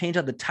 You can change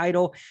out the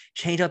title,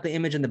 change out the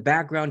image in the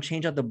background,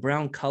 change out the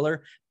brown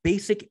color,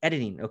 basic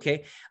editing,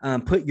 okay?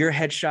 Put your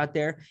headshot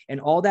there,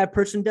 and all that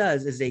person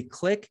does is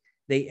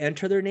they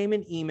enter their name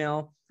and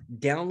email,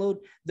 download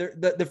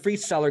the free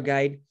seller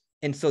guide,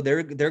 and so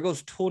there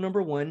goes tool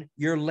number 1,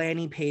 your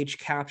landing page,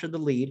 capture the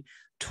lead.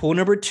 Tool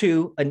number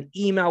 2, an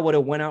email would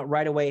have went out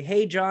right away.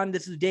 Hey, John,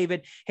 this is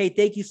David. Hey,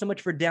 thank you so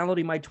much for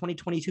downloading my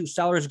 2022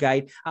 seller's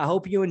guide. I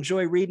hope you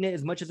enjoy reading it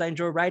as much as I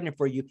enjoy writing it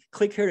for you.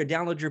 Click here to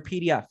download your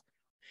PDF,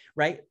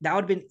 right? That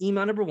would have been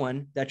email number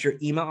 1. That's your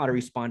email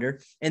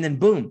autoresponder. And then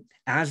boom,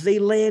 as they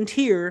land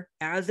here,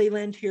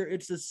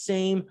 it's the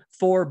same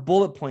 4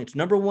 bullet points.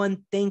 Number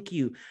 1, thank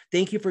you.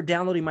 Thank you for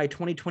downloading my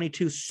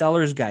 2022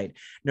 seller's guide.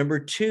 Number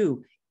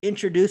 2,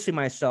 introducing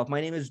myself.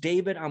 My name is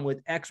David. I'm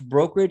with X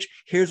Brokerage.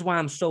 Here's why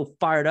I'm so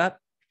fired up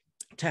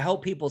to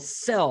help people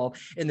sell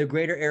in the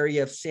greater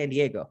area of San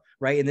Diego,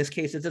 right? In this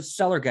case, it's a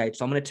seller guide.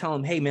 So I'm going to tell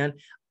them, hey, man,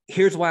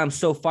 here's why I'm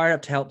so fired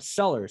up to help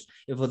sellers.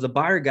 If it was a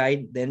buyer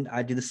guide, then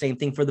I do the same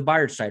thing for the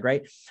buyer side,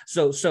 right?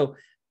 So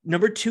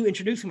number 2,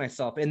 introducing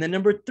myself. And then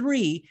number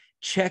 3,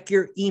 check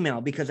your email,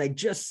 because I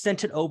just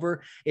sent it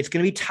over. It's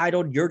going to be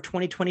titled Your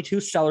 2022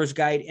 Seller's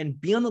Guide, and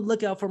be on the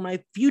lookout for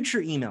my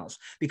future emails,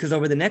 because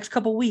over the next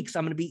couple of weeks,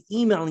 I'm going to be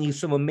emailing you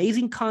some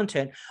amazing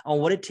content on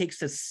what it takes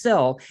to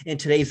sell in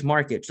today's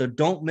market. So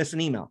don't miss an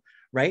email,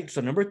 right?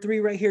 So number 3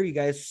 right here, you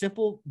guys,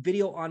 simple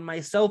video on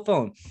my cell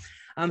phone.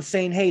 I'm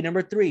saying, hey,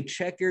 number 3,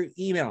 check your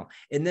email.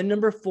 And then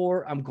number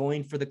 4, I'm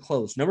going for the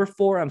close. Number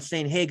 4, I'm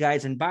saying, hey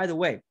guys, and by the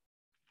way,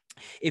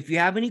 if you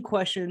have any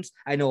questions,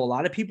 I know a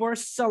lot of people are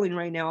selling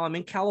right now. I'm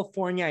in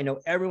California. I know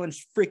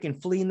everyone's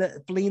freaking fleeing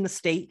the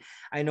state.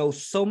 I know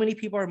so many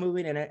people are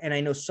moving, and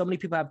I know so many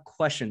people have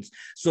questions.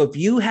 So if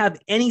you have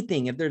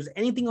anything, if there's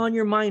anything on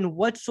your mind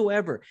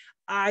whatsoever,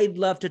 I'd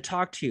love to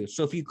talk to you.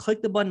 So if you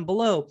click the button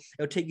below,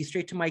 it'll take you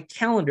straight to my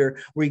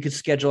calendar where you could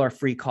schedule our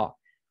free call.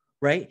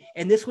 Right.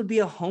 And this would be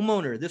a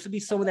homeowner. This would be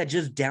someone that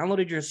just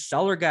downloaded your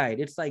seller guide.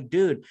 It's like,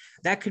 dude,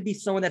 that could be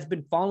someone that's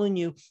been following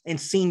you and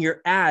seeing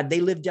your ad.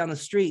 They live down the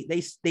street.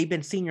 They've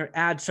been seeing your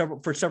ad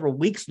for several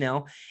weeks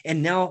now.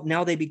 And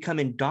now they become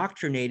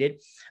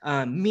indoctrinated,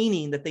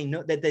 meaning that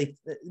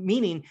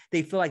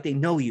they feel like they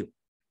know you.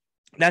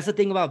 That's the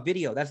thing about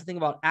video. That's the thing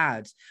about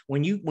ads.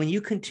 When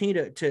you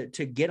continue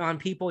to get on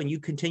people and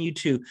you continue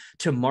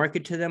to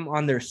market to them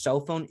on their cell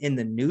phone in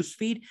the news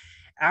feed,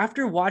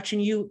 after watching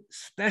you,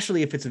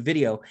 especially if it's a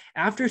video,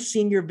 after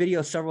seeing your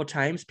video several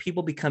times,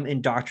 people become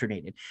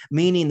indoctrinated,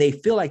 meaning they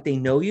feel like they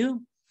know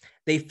you,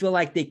 they feel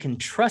like they can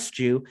trust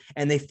you,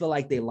 and they feel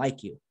like they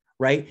like you,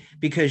 right?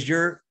 Because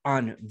you're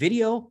on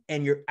video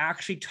and you're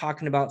actually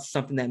talking about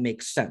something that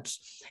makes sense.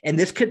 And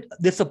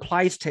this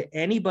applies to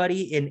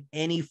anybody in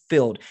any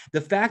field. The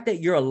fact that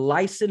you're a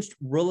licensed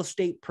real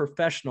estate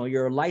professional,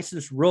 you're a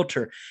licensed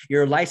realtor,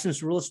 you're a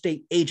licensed real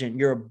estate agent,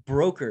 you're a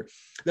broker.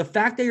 The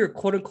fact that you're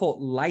quote unquote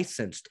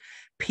licensed,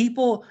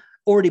 people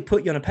already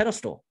put you on a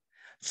pedestal.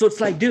 So it's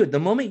like, dude, the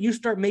moment you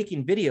start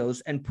making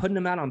videos and putting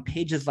them out on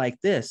pages like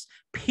this,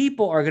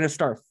 people are going to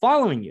start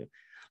following you.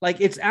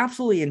 Like, it's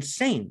absolutely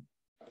insane.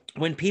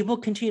 When people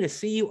continue to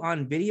see you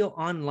on video,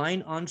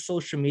 online, on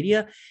social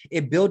media,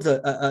 it builds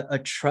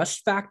a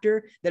trust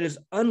factor that is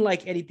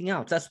unlike anything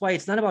else. That's why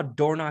it's not about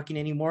door knocking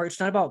anymore. It's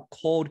not about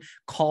cold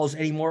calls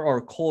anymore,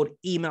 or cold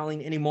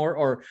emailing anymore,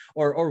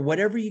 or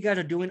whatever you guys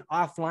are doing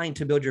offline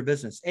to build your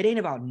business. It ain't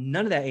about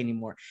none of that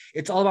anymore.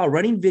 It's all about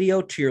running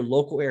video to your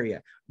local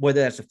area,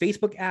 whether that's a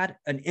Facebook ad,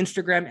 an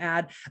Instagram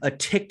ad, a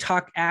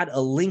TikTok ad, a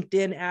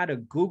LinkedIn ad, a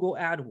Google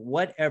ad,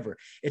 whatever.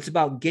 It's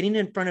about getting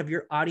in front of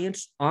your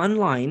audience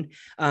online,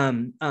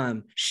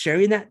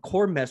 sharing that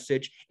core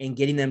message and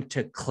getting them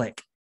to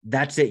click.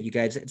 That's it, you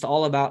guys. It's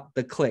all about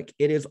the click.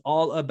 It is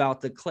all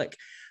about the click.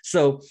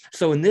 So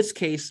in this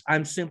case,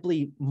 I'm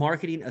simply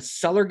marketing a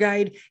seller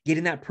guide,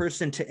 getting that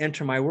person to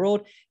enter my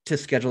world to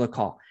schedule a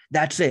call.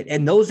 That's it.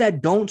 And those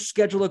that don't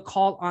schedule a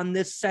call on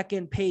this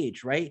second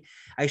page, right?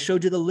 I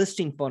showed you the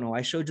listing funnel.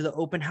 I showed you the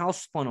open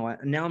house funnel.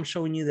 Now I'm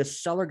showing you the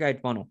seller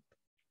guide funnel.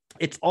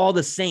 It's all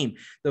the same.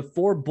 The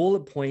 4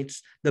 bullet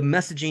points, the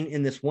messaging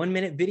in this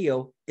 1-minute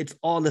video, it's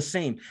all the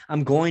same.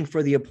 I'm going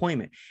for the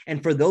appointment.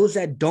 And for those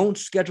that don't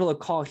schedule a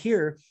call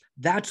here,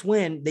 that's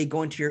when they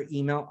go into your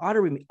email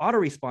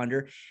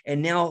autoresponder,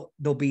 and now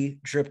they'll be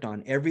dripped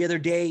on every other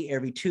day,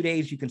 every 2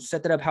 days. You can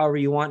set that up however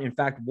you want. In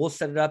fact, we'll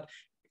set it up.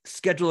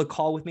 Schedule a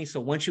call with me. So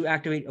once you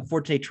activate a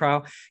 14-day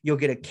trial, you'll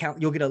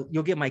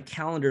get my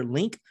calendar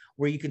link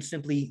where you can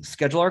simply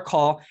schedule our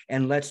call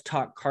and let's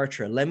talk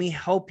Kartra. Let me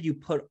help you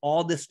put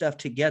all this stuff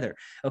together.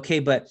 Okay.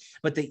 But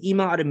the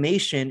email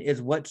automation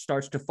is what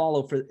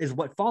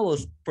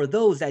follows for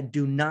those that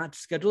do not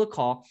schedule a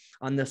call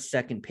on the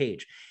second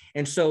page.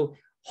 And so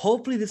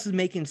hopefully this is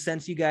making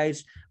sense, you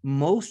guys.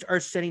 Most are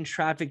sending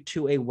traffic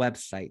to a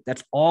website.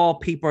 That's all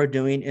people are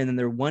doing. And then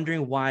they're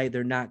wondering why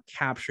they're not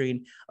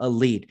capturing a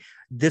lead.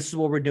 This is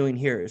what we're doing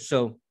here.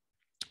 So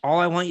All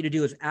I want you to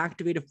do is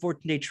activate a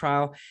 14-day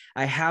trial.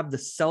 I have the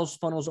sales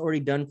funnels already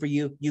done for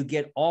you. You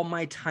get all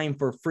my time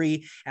for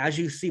free. As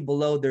you see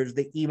below, there's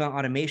the email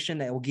automation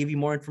that will give you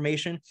more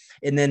information.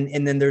 And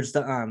then there's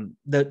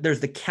there's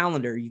the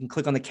calendar. You can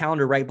click on the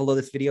calendar right below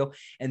this video,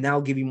 and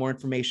that'll give you more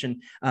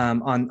information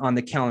on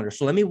the calendar.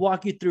 So let me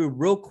walk you through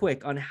real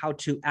quick on how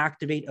to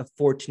activate a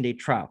 14-day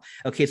trial.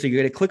 Okay, so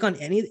you're going to click on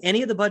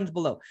any of the buttons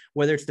below,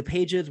 whether it's the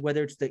pages,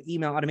 whether it's the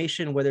email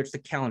automation, whether it's the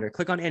calendar.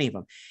 Click on any of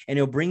them, and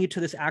it'll bring you to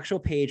this actual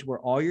page where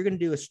all you're going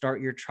to do is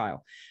start your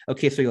trial.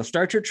 Okay, so you'll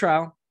start your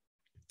trial,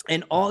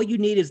 and all you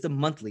need is the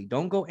monthly.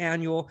 Don't go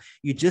annual.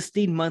 You just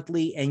need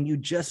monthly, and you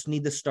just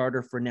need the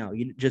starter for now.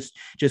 You just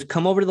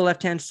come over to the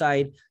left-hand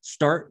side,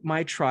 start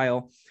my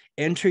trial,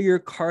 enter your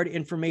card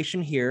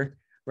information here,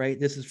 right?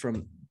 This is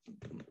from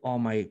all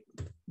my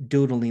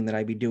doodling that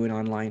I be doing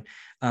online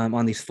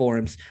on these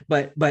forums.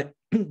 But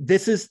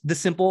this is the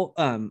simple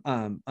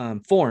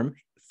form.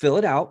 Fill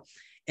it out,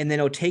 and then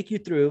it'll take you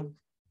through.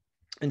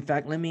 In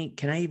fact,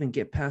 can I even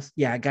get past?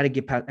 Yeah, I got to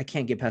get past. I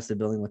can't get past the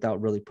billing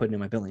without really putting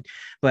in my billing.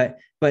 But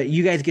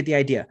you guys get the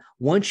idea.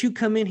 Once you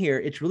come in here,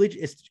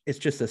 it's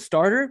just a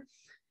starter,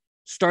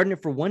 starting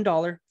it for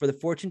 $1 for the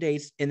 14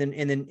 days. And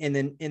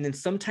then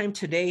sometime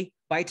today,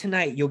 by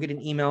tonight, you'll get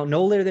an email,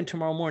 no later than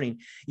tomorrow morning.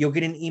 You'll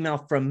get an email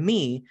from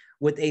me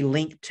with a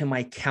link to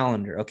my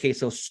calendar. Okay,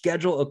 so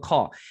schedule a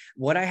call.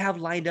 What I have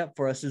lined up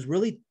for us is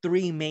really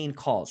 3 main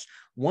calls.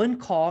 One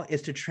call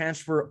is to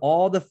transfer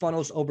all the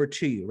funnels over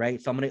to you,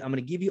 right? So I'm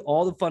gonna give you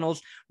all the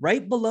funnels.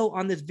 Right below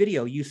on this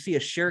video, you see a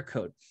share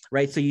code,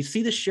 right? So you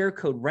see the share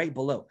code right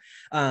below.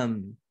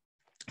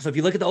 So if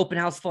you look at the open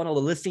house funnel,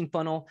 the listing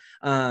funnel,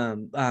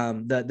 the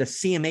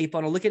CMA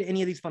funnel, look at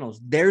any of these funnels.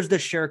 There's the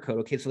share code.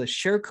 Okay, so the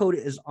share code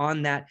is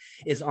right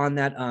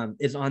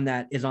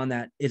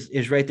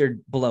there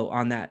below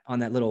on that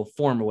little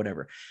form or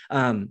whatever.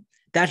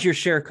 That's your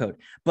share code.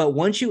 But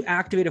once you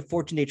activate a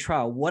 14-day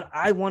trial, what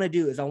I want to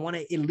do is I want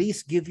to at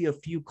least give you a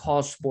few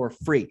calls for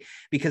free,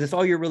 because it's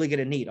all you're really going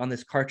to need on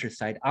this Kartra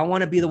side. I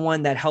want to be the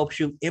one that helps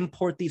you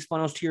import these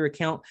funnels to your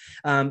account.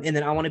 And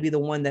then I want to be the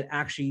one that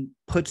actually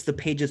puts the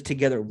pages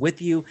together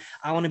with you.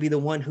 I want to be the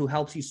one who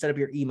helps you set up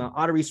your email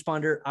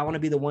autoresponder. I want to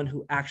be the one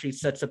who actually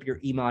sets up your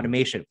email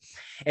automation.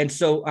 And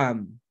so,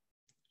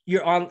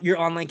 your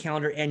online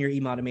calendar and your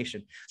email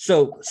automation.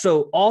 So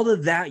all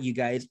of that, you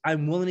guys,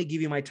 I'm willing to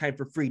give you my time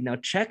for free. Now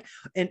check,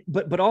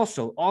 but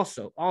also,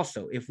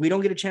 if we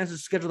don't get a chance to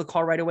schedule the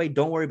call right away,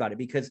 don't worry about it,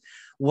 because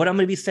what I'm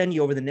going to be sending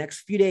you over the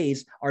next few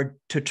days are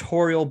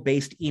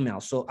tutorial-based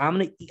emails. So I'm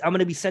going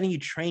to be sending you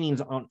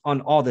trainings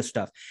on all this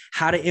stuff: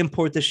 how to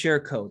import the share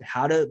code,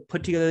 how to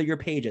put together your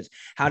pages,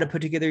 how to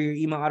put together your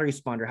email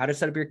autoresponder, how to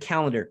set up your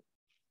calendar.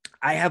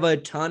 I have a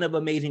ton of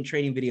amazing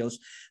training videos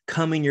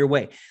coming your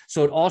way.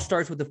 So it all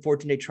starts with the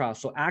 14-day trial.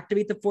 So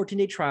activate the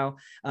 14-day trial,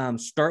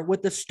 start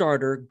with the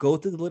starter, go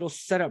through the little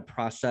setup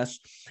process.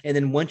 And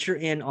then once you're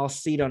in, I'll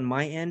see it on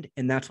my end.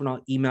 And that's when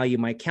I'll email you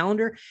my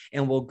calendar,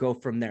 and we'll go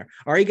from there.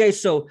 All right,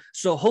 guys. So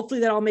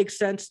hopefully that all makes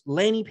sense.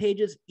 Landing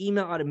pages,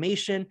 email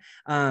automation,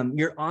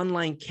 your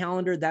online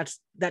calendar. That's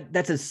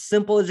as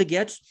simple as it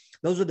gets.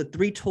 Those are the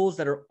 3 tools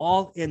that are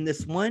all in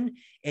this one,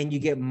 and you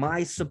get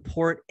my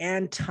support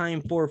and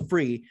time for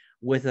free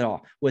with it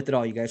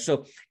all, you guys.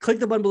 So click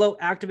the button below,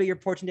 activate your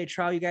 14-day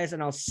trial, you guys,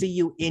 and I'll see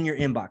you in your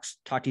inbox.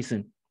 Talk to you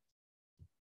soon.